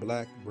uniformed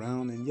black,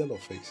 brown, and yellow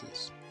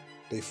faces,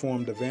 they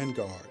formed a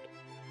vanguard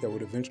that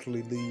would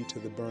eventually lead to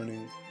the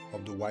burning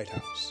of the White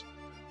House.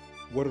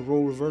 What a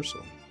role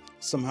reversal,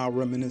 somehow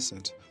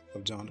reminiscent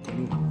of John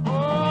Canoe.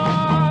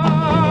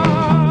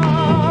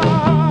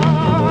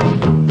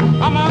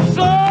 I'm a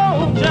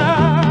soldier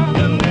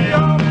in the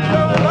army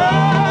of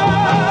love.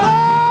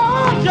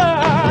 Soldier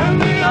in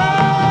the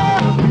army.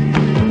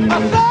 A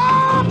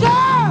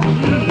soldier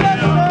in the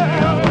army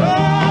of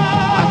love.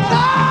 A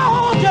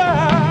soldier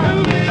in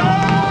the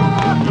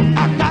army.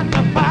 I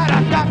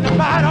got to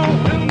fight on.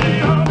 In the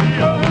army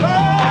of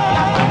love.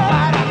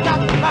 I got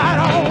to fight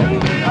on. In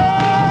the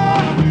army.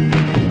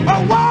 A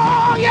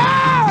warrior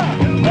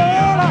in the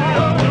army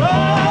of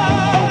love.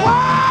 A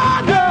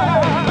warrior.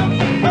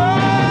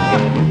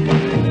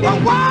 A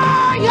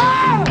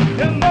warrior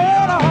in the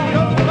army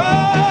of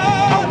love.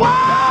 A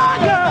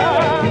warrior.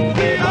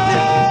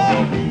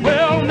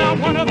 Well, now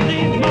one of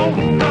these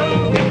moments,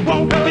 it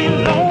won't be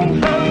long,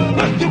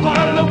 but you're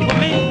gonna look for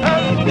me,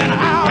 and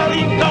I'll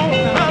be gone.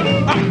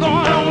 I'm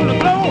going on the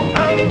floor,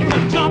 to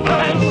jump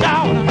and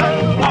shout.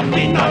 I'll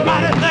be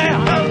nobody there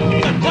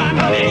to turn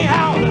me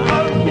out.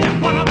 And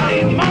one of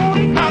these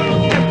moments,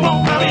 it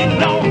won't be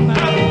long,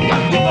 but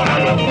you're gonna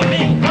look for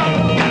me,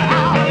 and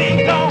I'll be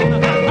gone.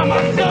 I'm a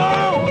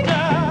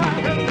soldier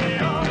in the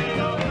army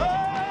of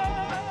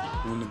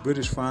love. When the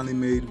British finally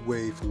made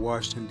way for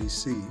Washington,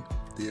 D.C.,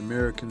 the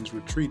Americans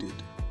retreated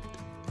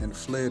and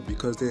fled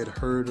because they had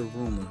heard a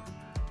rumor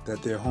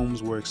that their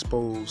homes were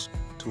exposed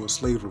to a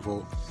slave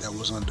revolt that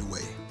was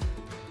underway.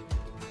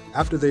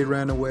 After they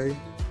ran away,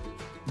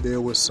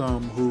 there were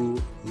some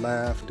who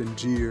laughed and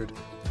jeered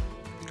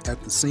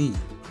at the scene.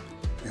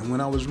 And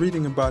when I was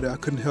reading about it, I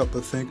couldn't help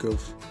but think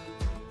of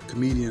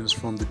comedians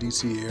from the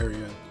D.C.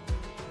 area,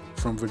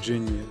 from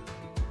Virginia,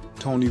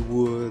 Tony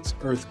Woods,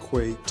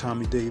 Earthquake,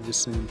 Tommy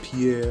Davidson,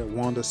 Pierre,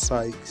 Wanda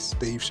Sykes,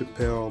 Dave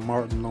Chappelle,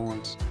 Martin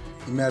Lawrence,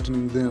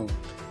 imagining them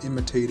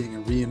imitating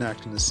and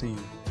reenacting the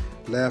scene,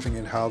 laughing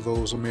at how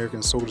those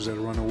American soldiers had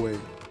run away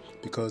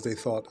because they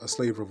thought a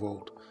slave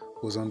revolt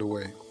was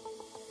underway.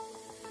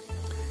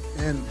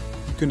 And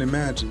you can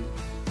imagine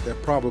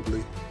that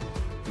probably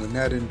when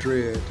Nat and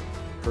Dred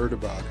heard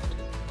about it,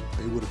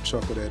 they would have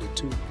chuckled at it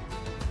too.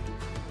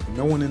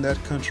 No one in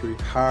that country,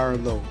 high or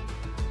low,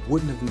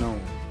 wouldn't have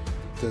known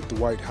that the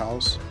White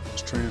House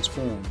was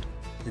transformed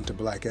into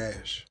black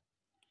ash.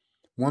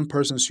 One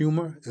person's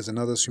humor is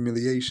another's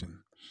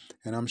humiliation,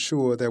 and I'm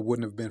sure that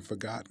wouldn't have been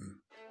forgotten.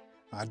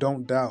 I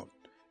don't doubt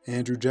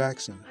Andrew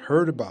Jackson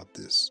heard about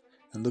this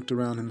and looked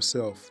around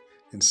himself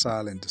in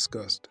silent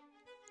disgust.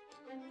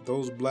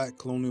 Those black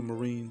colonial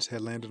Marines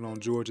had landed on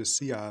Georgia's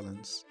Sea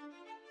Islands,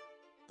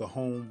 the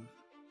home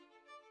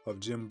of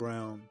Jim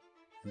Brown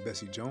and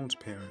Bessie Jones'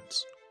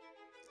 parents,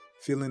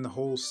 filling the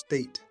whole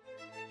state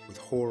with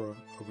horror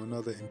of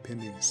another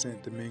impending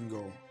St.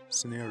 Domingo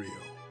scenario.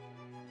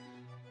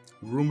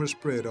 Rumors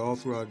spread all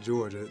throughout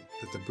Georgia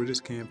that the British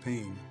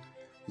campaign,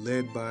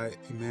 led by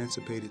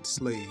emancipated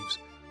slaves,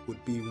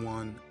 would be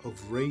one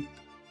of rape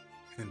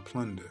and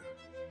plunder.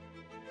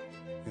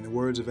 In the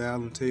words of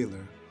Alan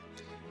Taylor,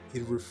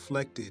 it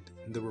reflected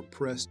the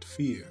repressed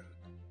fear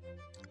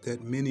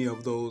that many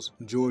of those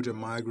Georgia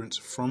migrants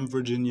from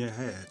Virginia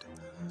had,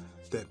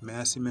 that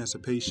mass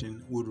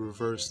emancipation would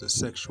reverse the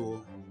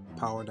sexual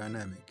power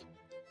dynamic.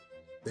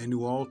 They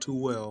knew all too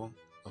well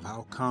of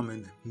how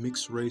common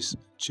mixed-race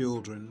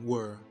children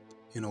were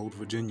in Old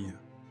Virginia.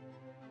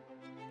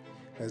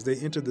 As they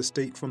entered the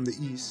state from the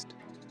east,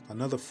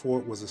 another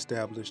fort was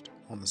established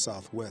on the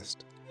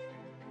southwest.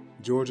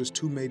 Georgia's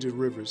two major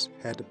rivers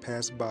had to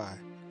pass by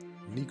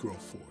Negro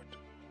Fort,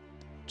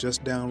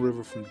 just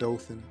downriver from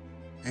Dothan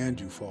and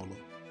Eufaula.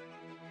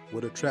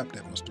 What a trap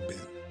that must have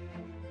been.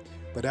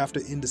 But after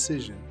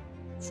indecision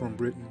from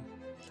Britain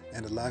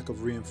and a lack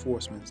of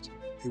reinforcements,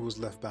 it was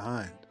left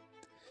behind.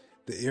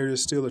 The area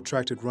still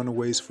attracted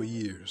runaways for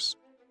years.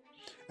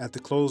 At the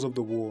close of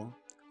the war,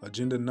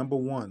 agenda number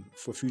one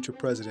for future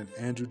President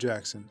Andrew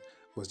Jackson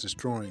was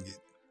destroying it.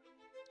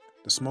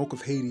 The smoke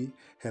of Haiti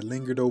had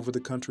lingered over the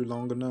country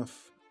long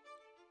enough.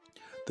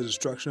 The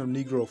destruction of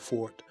Negro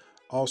Fort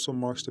also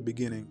marks the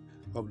beginning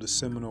of the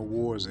Seminole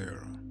Wars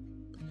era.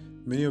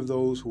 Many of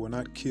those who were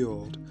not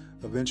killed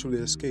eventually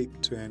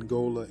escaped to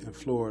Angola and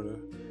Florida,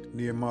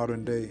 near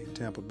modern-day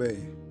Tampa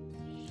Bay,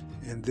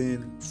 and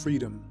then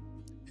freedom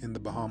in the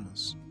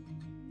Bahamas.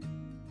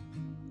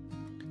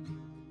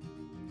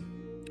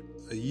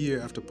 A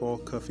year after Paul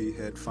Cuffey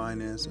had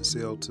financed and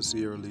sailed to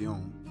Sierra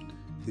Leone,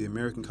 the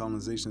American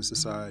Colonization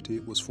Society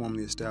was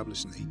formally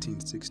established in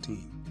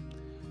 1816.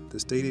 The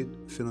stated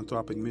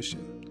philanthropic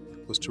mission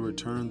was to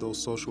return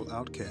those social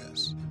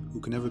outcasts who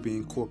could never be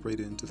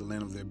incorporated into the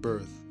land of their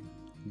birth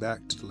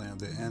back to the land of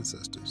their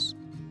ancestors.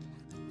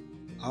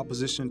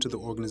 Opposition to the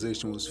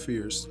organization was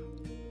fierce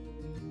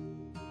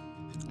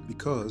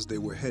because they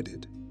were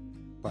headed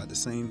by the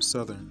same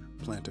Southern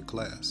planter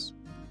class.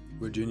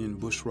 Virginian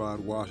Bushrod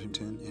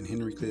Washington and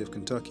Henry Clay of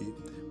Kentucky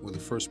were the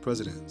first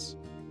presidents.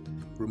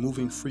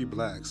 Removing free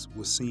blacks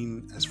was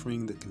seen as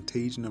freeing the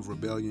contagion of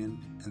rebellion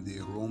and the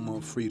aroma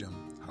of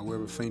freedom,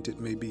 however faint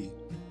it may be,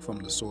 from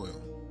the soil.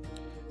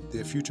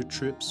 Their future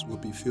trips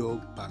would be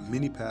filled by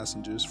many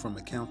passengers from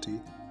a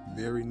county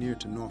very near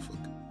to Norfolk.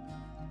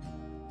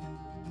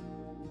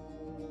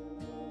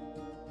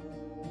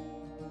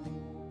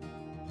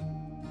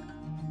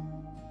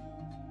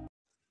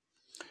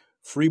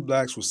 Free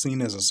blacks were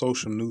seen as a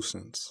social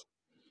nuisance,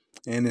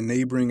 and in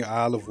neighboring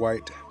Isle of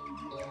Wight,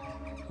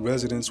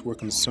 residents were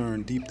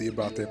concerned deeply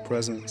about their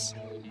presence,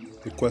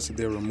 requested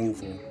their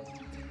removal,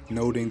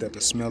 noting that the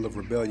smell of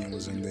rebellion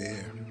was in the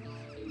air.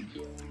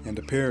 And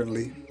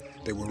apparently,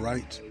 they were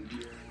right.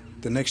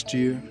 The next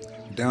year,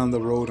 down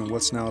the road in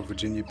what's now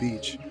Virginia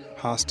Beach,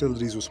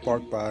 hostilities were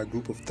sparked by a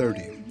group of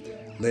 30,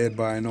 led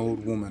by an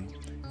old woman,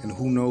 and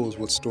who knows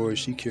what stories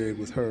she carried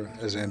with her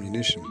as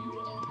ammunition.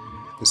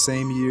 The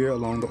same year,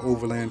 along the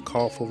overland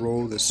Coffles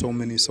road that so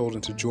many sold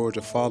into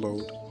Georgia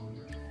followed,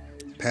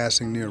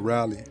 passing near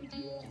Raleigh,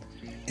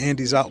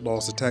 Andy's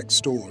outlaws attacked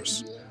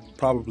stores,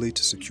 probably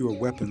to secure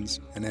weapons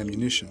and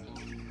ammunition.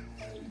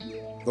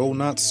 Though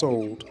not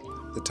sold,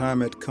 the time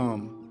had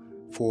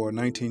come for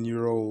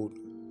 19-year-old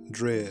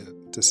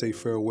Dred to say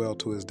farewell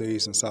to his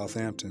days in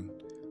Southampton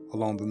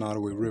along the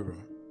Nottoway River.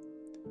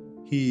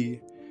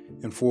 He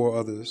and 4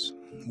 others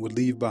would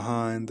leave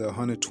behind the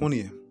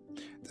 120th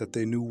that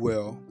they knew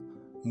well,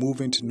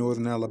 moving to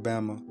northern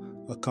Alabama,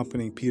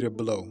 accompanying Peter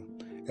below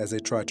as they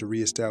tried to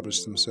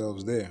reestablish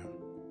themselves there.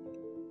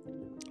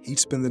 He'd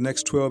spend the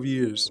next 12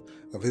 years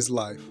of his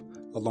life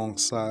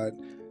alongside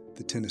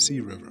the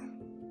Tennessee River.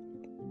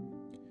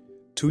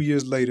 2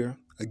 years later,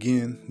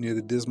 again near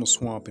the Dismal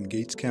Swamp in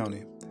Gates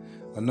County,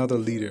 another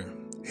leader,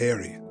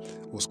 Harry,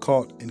 was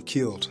caught and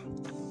killed.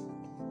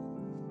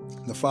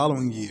 The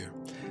following year,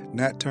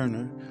 Nat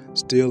Turner,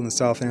 still in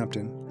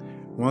Southampton,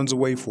 runs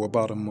away for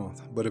about a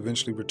month, but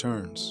eventually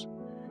returns.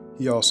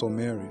 He also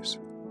marries.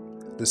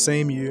 The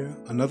same year,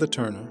 another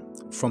Turner,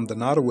 from the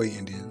Nottoway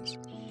Indians,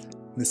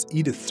 Miss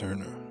Edith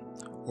Turner,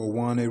 or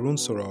Wane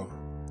Runsara,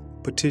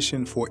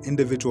 petitioned for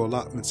individual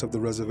allotments of the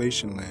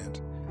reservation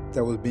land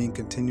that was being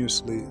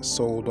continuously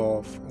sold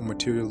off or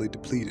materially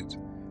depleted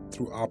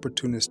through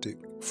opportunistic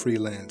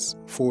freelance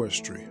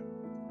forestry.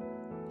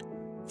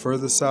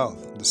 Further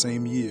south, the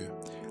same year,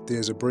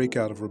 there's a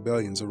breakout of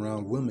rebellions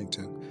around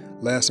Wilmington,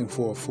 lasting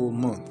for a full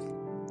month.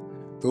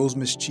 Those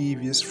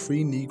mischievous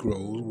free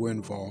Negroes were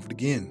involved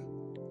again.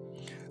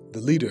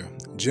 The leader,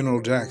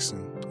 General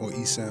Jackson, or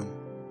Esam,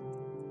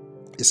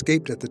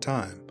 escaped at the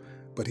time,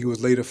 but he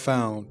was later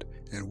found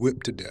and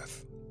whipped to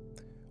death.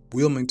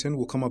 Wilmington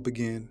will come up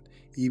again,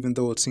 even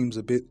though it seems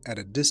a bit at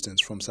a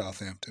distance from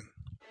Southampton.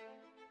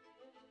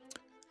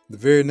 The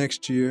very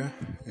next year,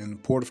 in the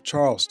port of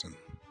Charleston,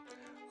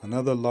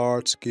 another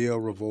large-scale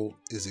revolt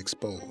is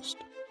exposed.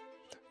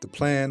 The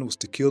plan was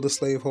to kill the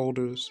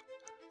slaveholders,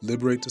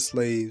 liberate the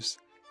slaves,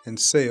 and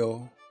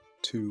sail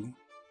to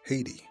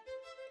Haiti.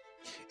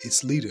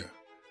 Its leader,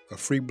 a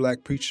free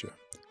black preacher,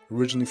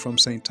 originally from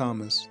St.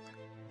 Thomas,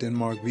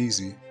 Denmark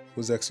Vesey,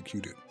 was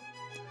executed,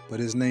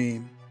 but his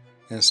name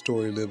and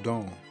story lived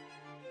on,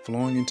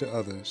 flowing into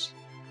others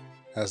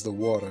as the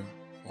water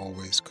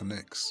always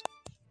connects.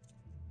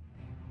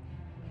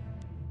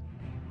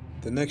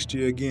 The next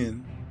year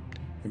again,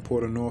 in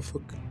Port of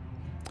Norfolk,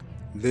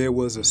 there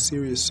was a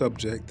serious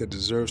subject that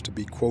deserves to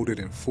be quoted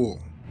in full.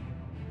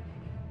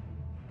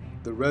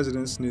 The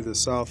residents near the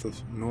south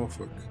of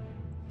Norfolk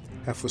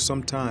have for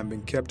some time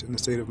been kept in a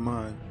state of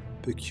mind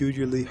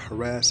peculiarly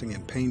harassing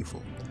and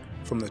painful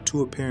from the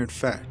too apparent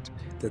fact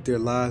that their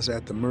lives are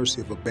at the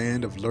mercy of a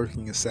band of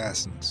lurking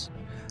assassins,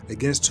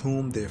 against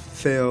whom their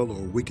fell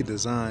or wicked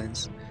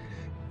designs,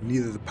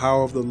 neither the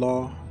power of the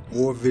law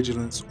or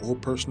vigilance or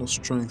personal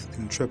strength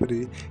and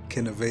intrepidity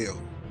can avail.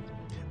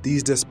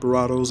 These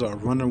desperados are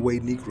runaway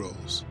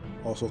Negroes,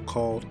 also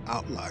called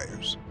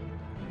outliers.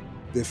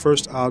 Their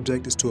first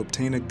object is to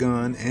obtain a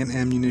gun and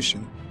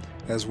ammunition,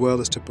 as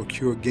well as to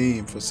procure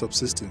game for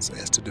subsistence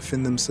as to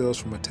defend themselves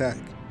from attack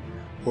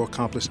or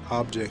accomplish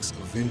objects of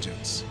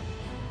vengeance.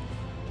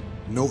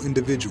 No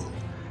individual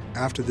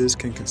after this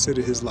can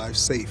consider his life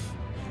safe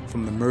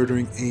from the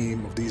murdering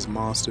aim of these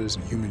monsters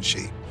in human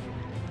shape.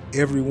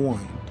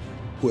 Everyone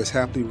who has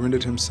happily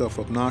rendered himself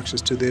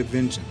obnoxious to their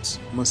vengeance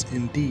must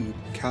indeed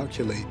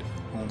calculate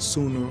on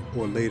sooner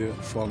or later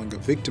falling a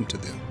victim to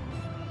them.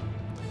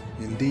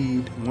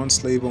 Indeed, one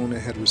slave owner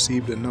had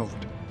received a note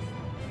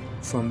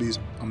from these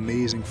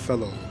amazing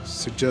fellows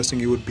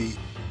suggesting it would be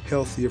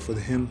healthier for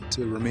him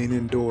to remain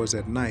indoors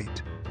at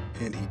night,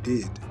 and he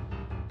did.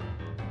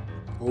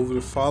 Over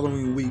the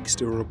following weeks,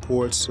 there were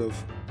reports of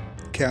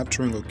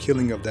capturing or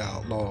killing of the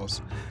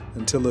outlaws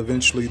until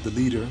eventually the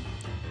leader,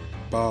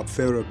 Bob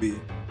Farabee,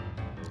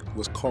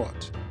 was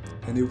caught,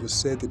 and it was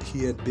said that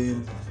he had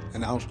been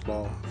an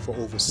outlaw for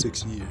over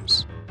 6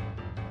 years.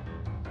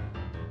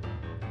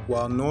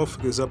 While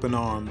Norfolk is up in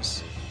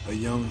arms, a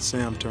young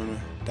Sam Turner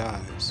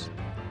dies.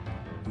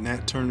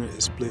 Nat Turner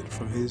is split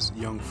from his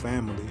young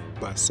family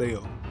by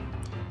sale.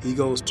 He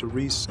goes to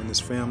Reese and his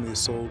family is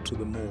sold to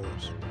the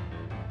Moors.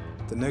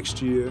 The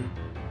next year,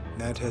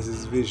 Nat has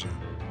his vision,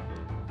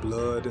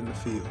 blood in the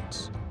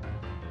fields.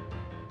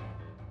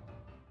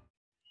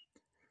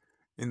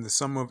 In the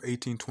summer of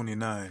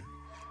 1829,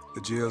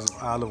 the jails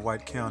of Isle of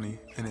Wight County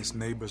and its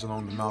neighbors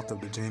along the mouth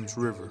of the James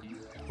River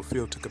were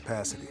filled to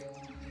capacity.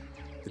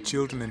 The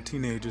children and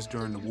teenagers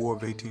during the War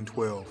of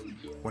 1812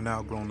 were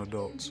now grown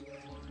adults,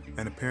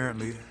 and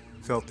apparently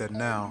felt that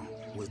now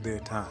was their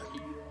time,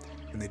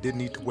 and they didn't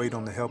need to wait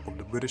on the help of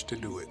the British to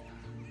do it.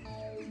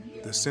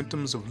 The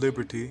symptoms of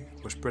liberty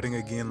were spreading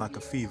again like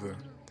a fever,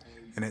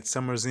 and at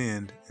summer's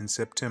end in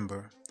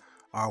September,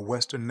 our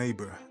western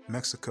neighbor,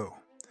 Mexico,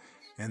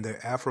 and their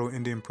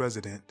Afro-Indian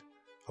president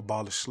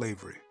abolished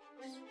slavery.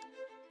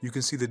 You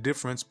can see the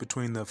difference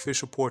between the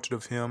official portrait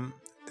of him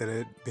that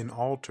had been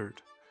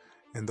altered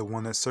and the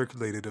one that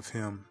circulated of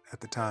him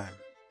at the time.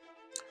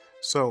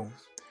 So,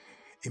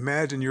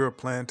 imagine you're a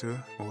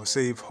planter or a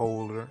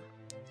slaveholder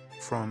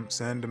from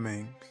San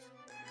Domingue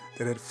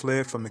that had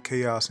fled from the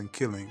chaos and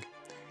killing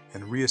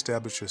and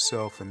reestablished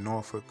yourself in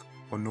Norfolk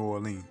or New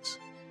Orleans.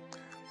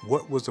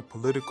 What was the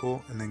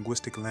political and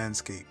linguistic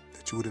landscape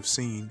that you would have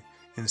seen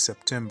in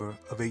September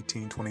of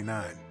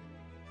 1829?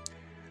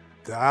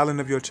 The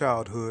island of your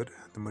childhood,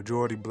 the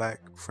majority black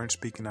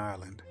French-speaking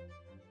island,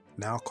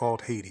 now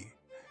called Haiti,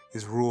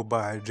 is ruled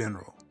by a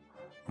general,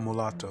 a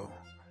mulatto,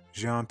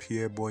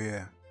 Jean-Pierre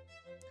Boyer.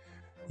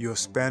 Your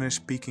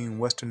Spanish-speaking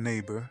western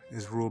neighbor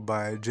is ruled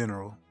by a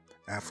general,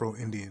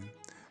 Afro-Indian,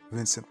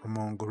 Vincent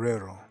Ramon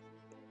Guerrero.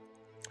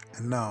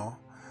 And now,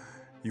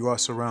 you are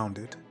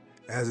surrounded,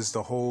 as is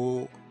the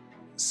whole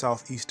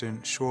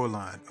southeastern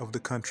shoreline of the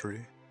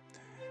country,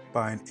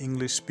 by an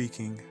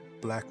English-speaking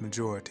black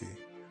majority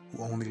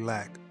who only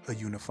lack a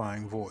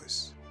unifying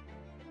voice.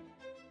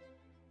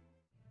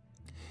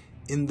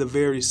 In the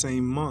very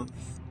same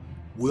month,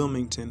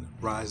 Wilmington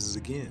rises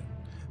again,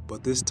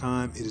 but this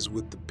time it is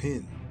with the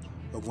pen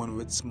of one of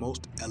its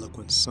most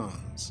eloquent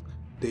sons,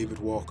 David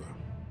Walker.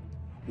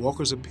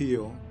 Walker's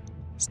appeal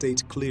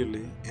states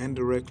clearly and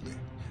directly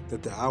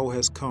that the hour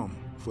has come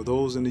for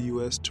those in the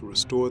U.S. to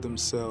restore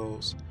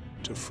themselves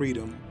to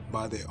freedom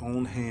by their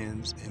own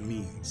hands and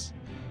means.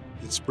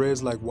 It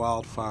spreads like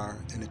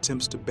wildfire, and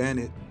attempts to ban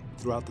it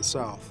throughout the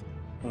South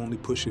only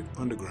push it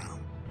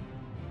underground.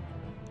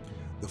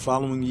 The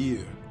following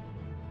year,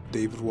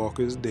 David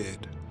Walker is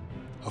dead,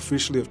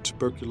 officially of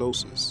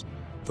tuberculosis,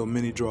 though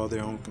many draw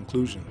their own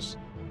conclusions.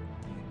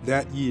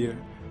 That year,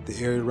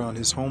 the area around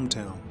his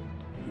hometown,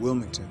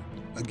 Wilmington,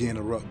 again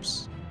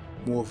erupts,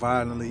 more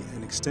violently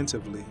and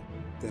extensively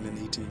than in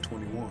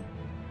 1821.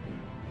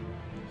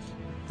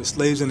 The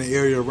slaves in the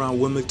area around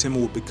Wilmington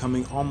were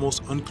becoming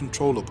almost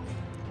uncontrollable.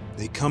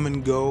 They come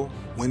and go,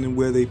 when and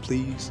where they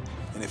please,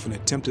 and if an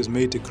attempt is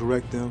made to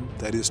correct them,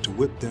 that is to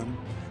whip them,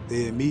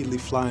 they immediately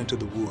fly into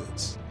the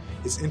woods.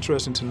 It's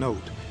interesting to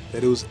note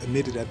that it was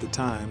admitted at the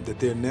time that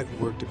their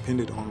network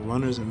depended on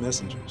runners and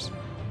messengers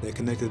that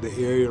connected the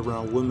area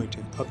around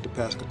Wilmington up to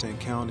Pasquotank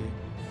County,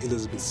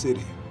 Elizabeth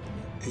City.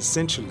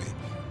 Essentially,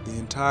 the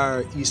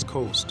entire east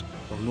coast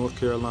of North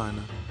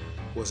Carolina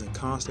was in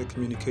constant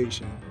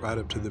communication right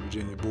up to the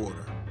Virginia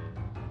border.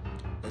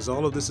 As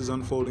all of this is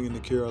unfolding in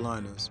the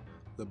Carolinas,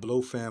 the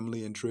Blow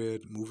family and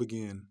Dred move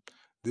again,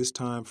 this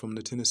time from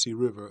the Tennessee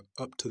River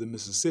up to the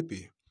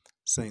Mississippi,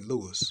 St.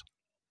 Louis.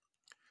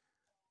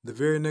 The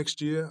very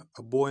next year,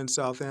 a boy in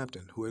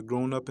Southampton who had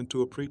grown up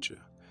into a preacher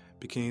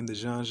became the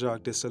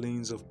Jean-Jacques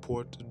Dessalines of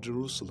Port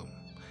Jerusalem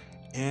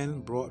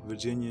and brought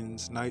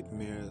Virginians'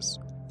 nightmares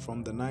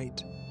from the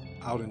night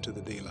out into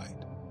the daylight.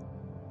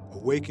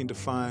 Awakened to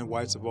find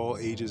whites of all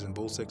ages and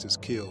both sexes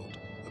killed,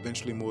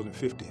 eventually more than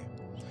 50,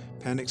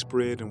 panic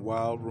spread and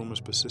wild rumors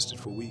persisted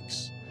for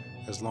weeks,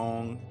 as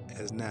long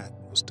as Nat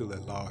was still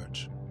at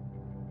large.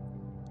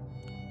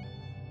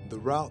 The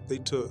route they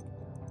took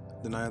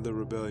the night of the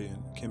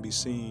rebellion can be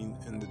seen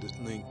in the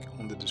link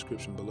on the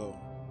description below.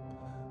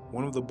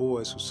 One of the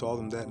boys who saw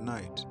them that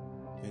night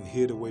and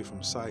hid away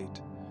from sight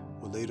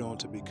would later on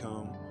to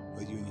become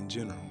a Union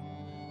general,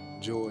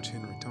 George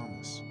Henry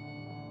Thomas.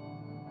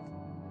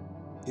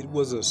 It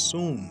was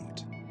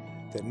assumed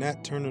that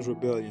Nat Turner's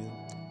rebellion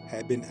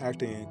had been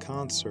acting in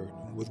concert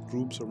with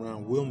groups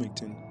around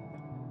Wilmington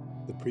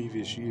the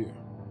previous year.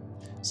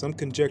 Some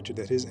conjectured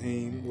that his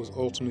aim was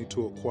ultimately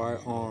to acquire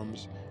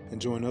arms and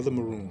join other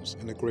Maroons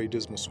in the Great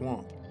Dismal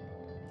Swamp.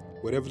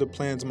 Whatever the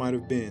plans might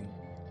have been,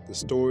 the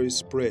stories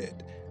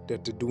spread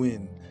that the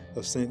Duin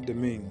of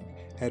Saint-Domingue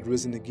had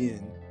risen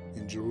again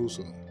in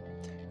Jerusalem,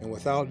 and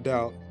without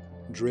doubt,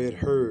 Dred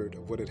heard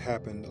of what had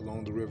happened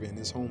along the river in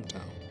his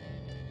hometown,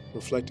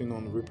 reflecting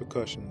on the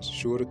repercussions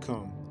sure to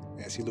come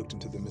as he looked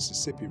into the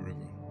Mississippi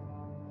River,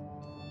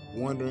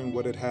 wondering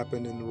what had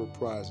happened in the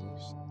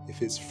reprisals, if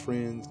his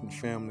friends and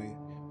family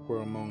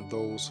were among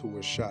those who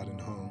were shot and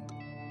hung.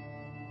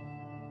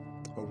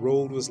 A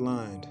road was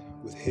lined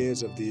with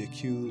heads of the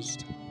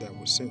accused that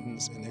were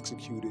sentenced and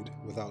executed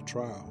without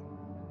trial.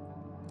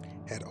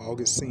 Had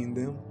August seen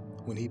them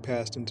when he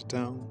passed into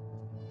town?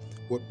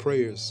 What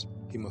prayers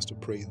he must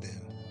have prayed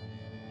then.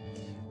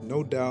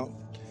 No doubt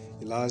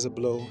Eliza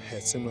Blow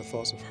had similar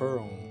thoughts of her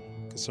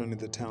own concerning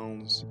the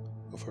towns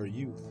of her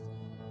youth,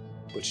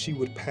 but she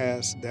would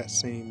pass that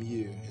same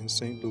year in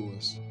St.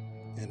 Louis,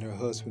 and her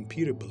husband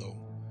Peter Blow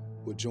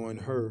would join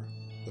her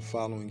the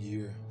following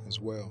year as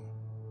well.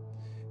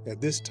 At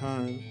this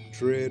time,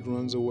 Dred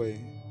runs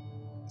away,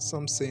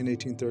 some say in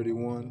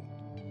 1831,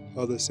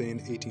 others say in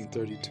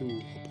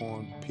 1832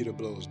 upon Peter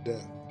Blow's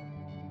death.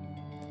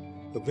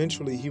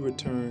 Eventually he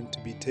returned to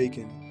be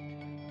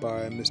taken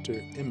by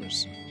Mr.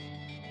 Emerson,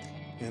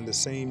 and the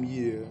same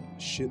year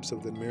ships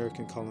of the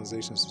American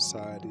Colonization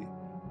Society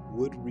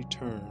would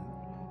return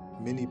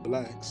many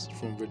blacks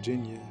from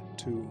Virginia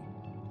to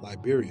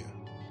Liberia.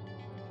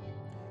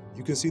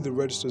 You can see the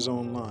registers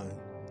online.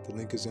 The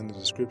link is in the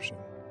description.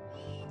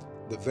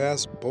 The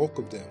vast bulk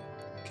of them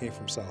came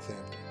from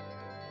Southampton,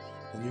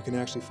 and you can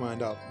actually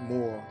find out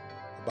more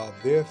about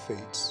their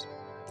fates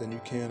than you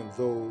can of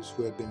those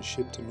who had been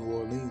shipped to New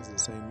Orleans the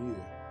same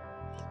year.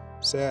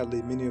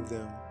 Sadly, many of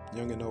them,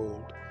 young and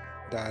old,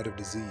 died of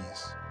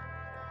disease.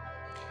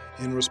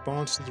 In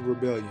response to the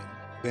rebellion,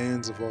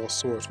 bans of all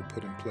sorts were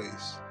put in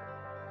place.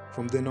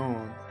 From then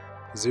on,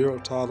 zero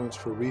tolerance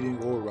for reading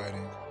or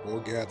writing or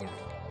gathering,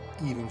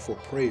 even for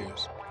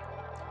prayers.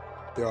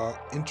 There are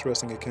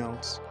interesting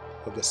accounts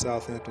of the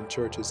Southampton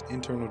Church's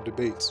internal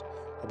debates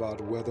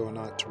about whether or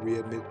not to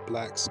readmit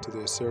blacks to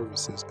their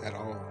services at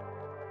all.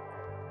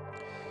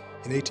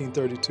 In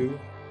 1832,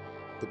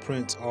 the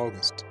Prince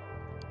August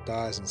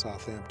dies in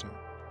Southampton,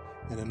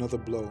 and another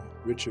Blow,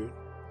 Richard,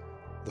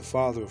 the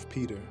father of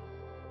Peter,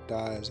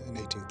 dies in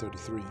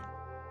 1833.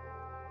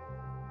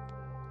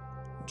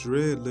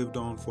 Dred lived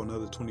on for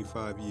another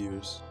 25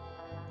 years,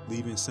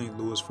 leaving St.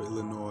 Louis for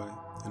Illinois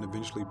and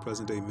eventually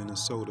present-day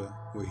Minnesota,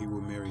 where he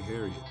would marry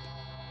Harriet.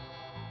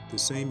 The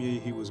same year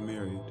he was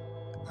married,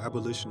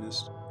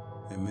 abolitionist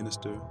and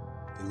minister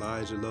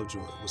Elijah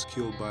Lovejoy was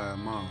killed by a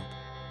mob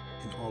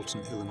in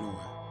Alton,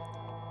 Illinois,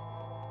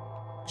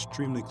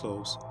 extremely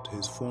close to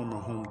his former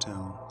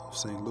hometown of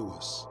St.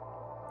 Louis.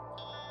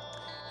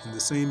 In the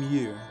same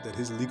year that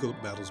his legal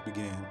battles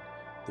began,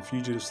 the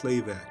Fugitive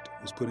Slave Act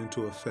was put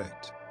into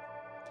effect,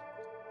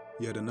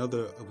 yet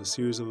another of a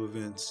series of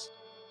events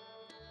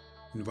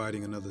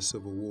inviting another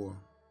civil war.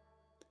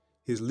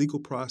 His legal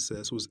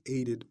process was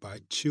aided by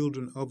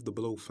children of the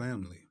Blow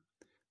family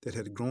that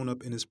had grown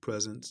up in his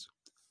presence,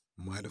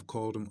 might have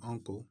called him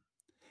uncle,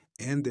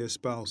 and their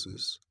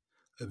spouses,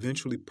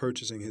 eventually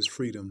purchasing his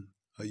freedom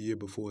a year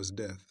before his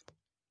death.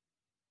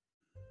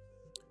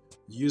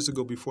 Years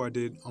ago, before I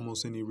did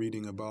almost any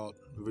reading about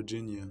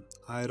Virginia,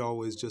 I had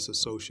always just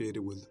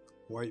associated with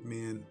white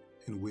men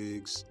in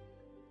wigs,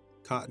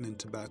 cotton and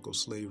tobacco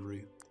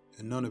slavery,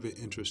 and none of it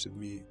interested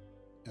me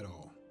at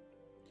all.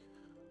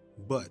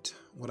 But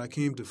what I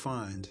came to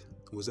find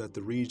was that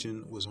the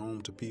region was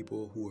home to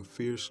people who were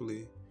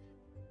fiercely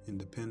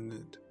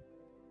independent,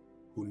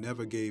 who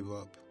never gave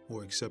up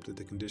or accepted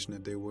the condition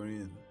that they were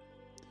in.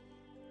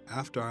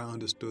 After I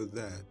understood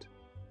that,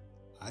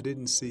 I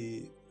didn't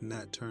see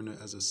Nat Turner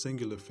as a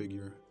singular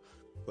figure,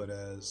 but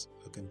as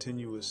a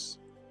continuous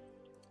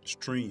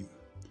stream.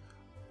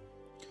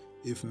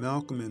 If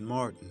Malcolm and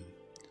Martin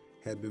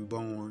had been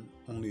born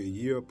only a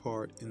year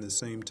apart in the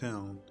same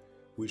town,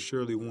 we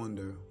surely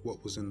wonder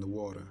what was in the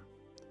water.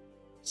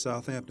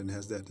 Southampton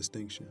has that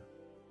distinction.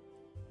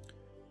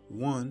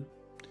 One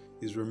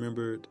is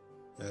remembered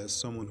as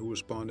someone who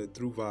responded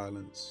through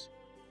violence,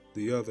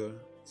 the other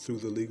through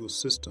the legal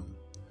system,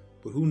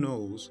 but who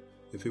knows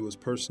if it was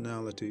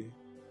personality,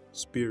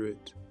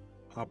 spirit,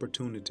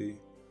 opportunity,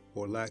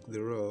 or lack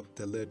thereof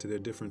that led to their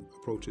different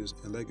approaches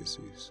and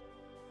legacies.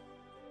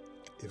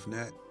 If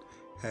Nat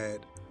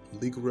had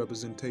legal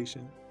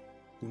representation,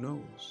 who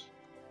knows?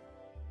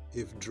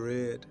 If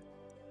Dred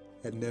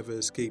had never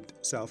escaped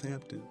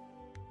Southampton,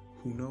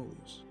 who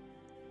knows?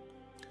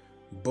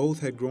 Both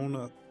had grown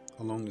up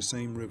along the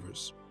same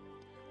rivers,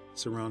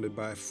 surrounded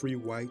by free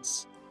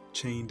whites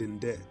chained in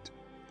debt,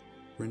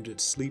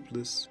 rendered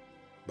sleepless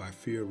by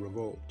fear of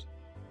revolt,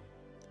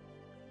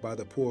 by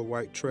the poor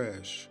white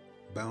trash,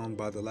 bound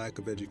by the lack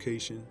of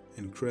education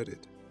and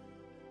credit,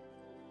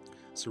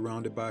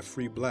 surrounded by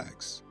free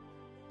blacks,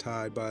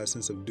 tied by a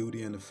sense of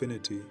duty and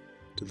affinity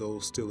to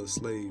those still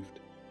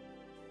enslaved,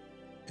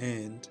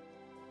 and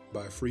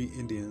by free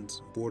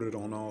Indians bordered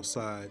on all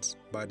sides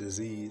by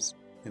disease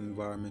and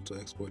environmental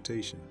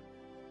exploitation.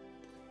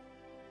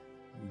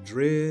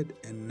 Dred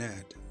and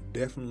Nat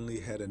definitely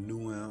had a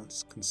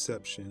nuanced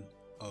conception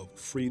of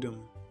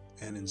freedom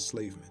and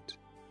enslavement.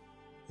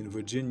 In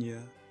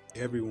Virginia,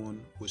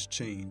 everyone was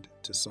chained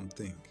to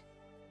something.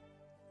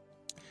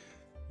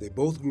 They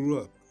both grew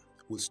up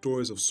with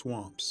stories of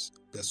swamps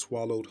that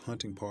swallowed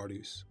hunting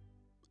parties,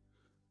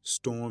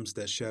 storms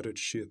that shattered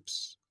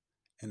ships,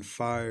 and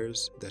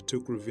fires that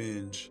took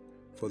revenge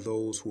for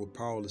those who were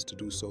powerless to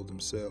do so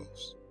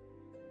themselves.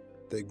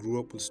 They grew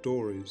up with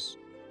stories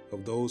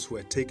of those who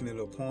had taken it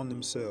upon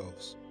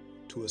themselves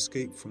to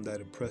escape from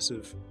that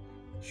oppressive,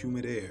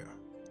 humid air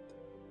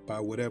by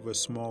whatever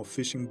small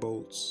fishing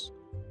boats,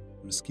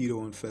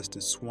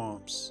 mosquito-infested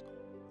swamps,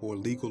 or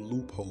legal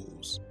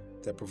loopholes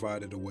that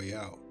provided a way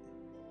out.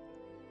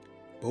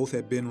 Both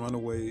had been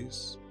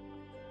runaways,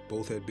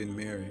 both had been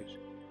married,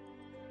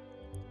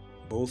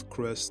 both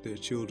caressed their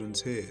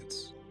children's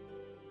heads,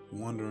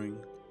 wondering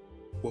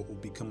what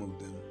would become of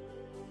them.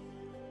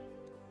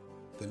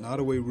 The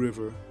Nottoway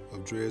River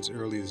of Dred's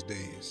earliest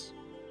days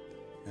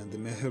and the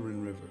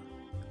Meherrin River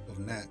of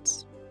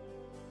Nat's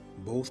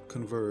both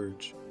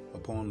converge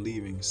upon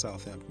leaving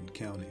Southampton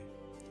County,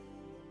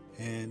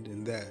 and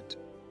in that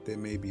there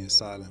may be a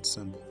silent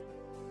symbol.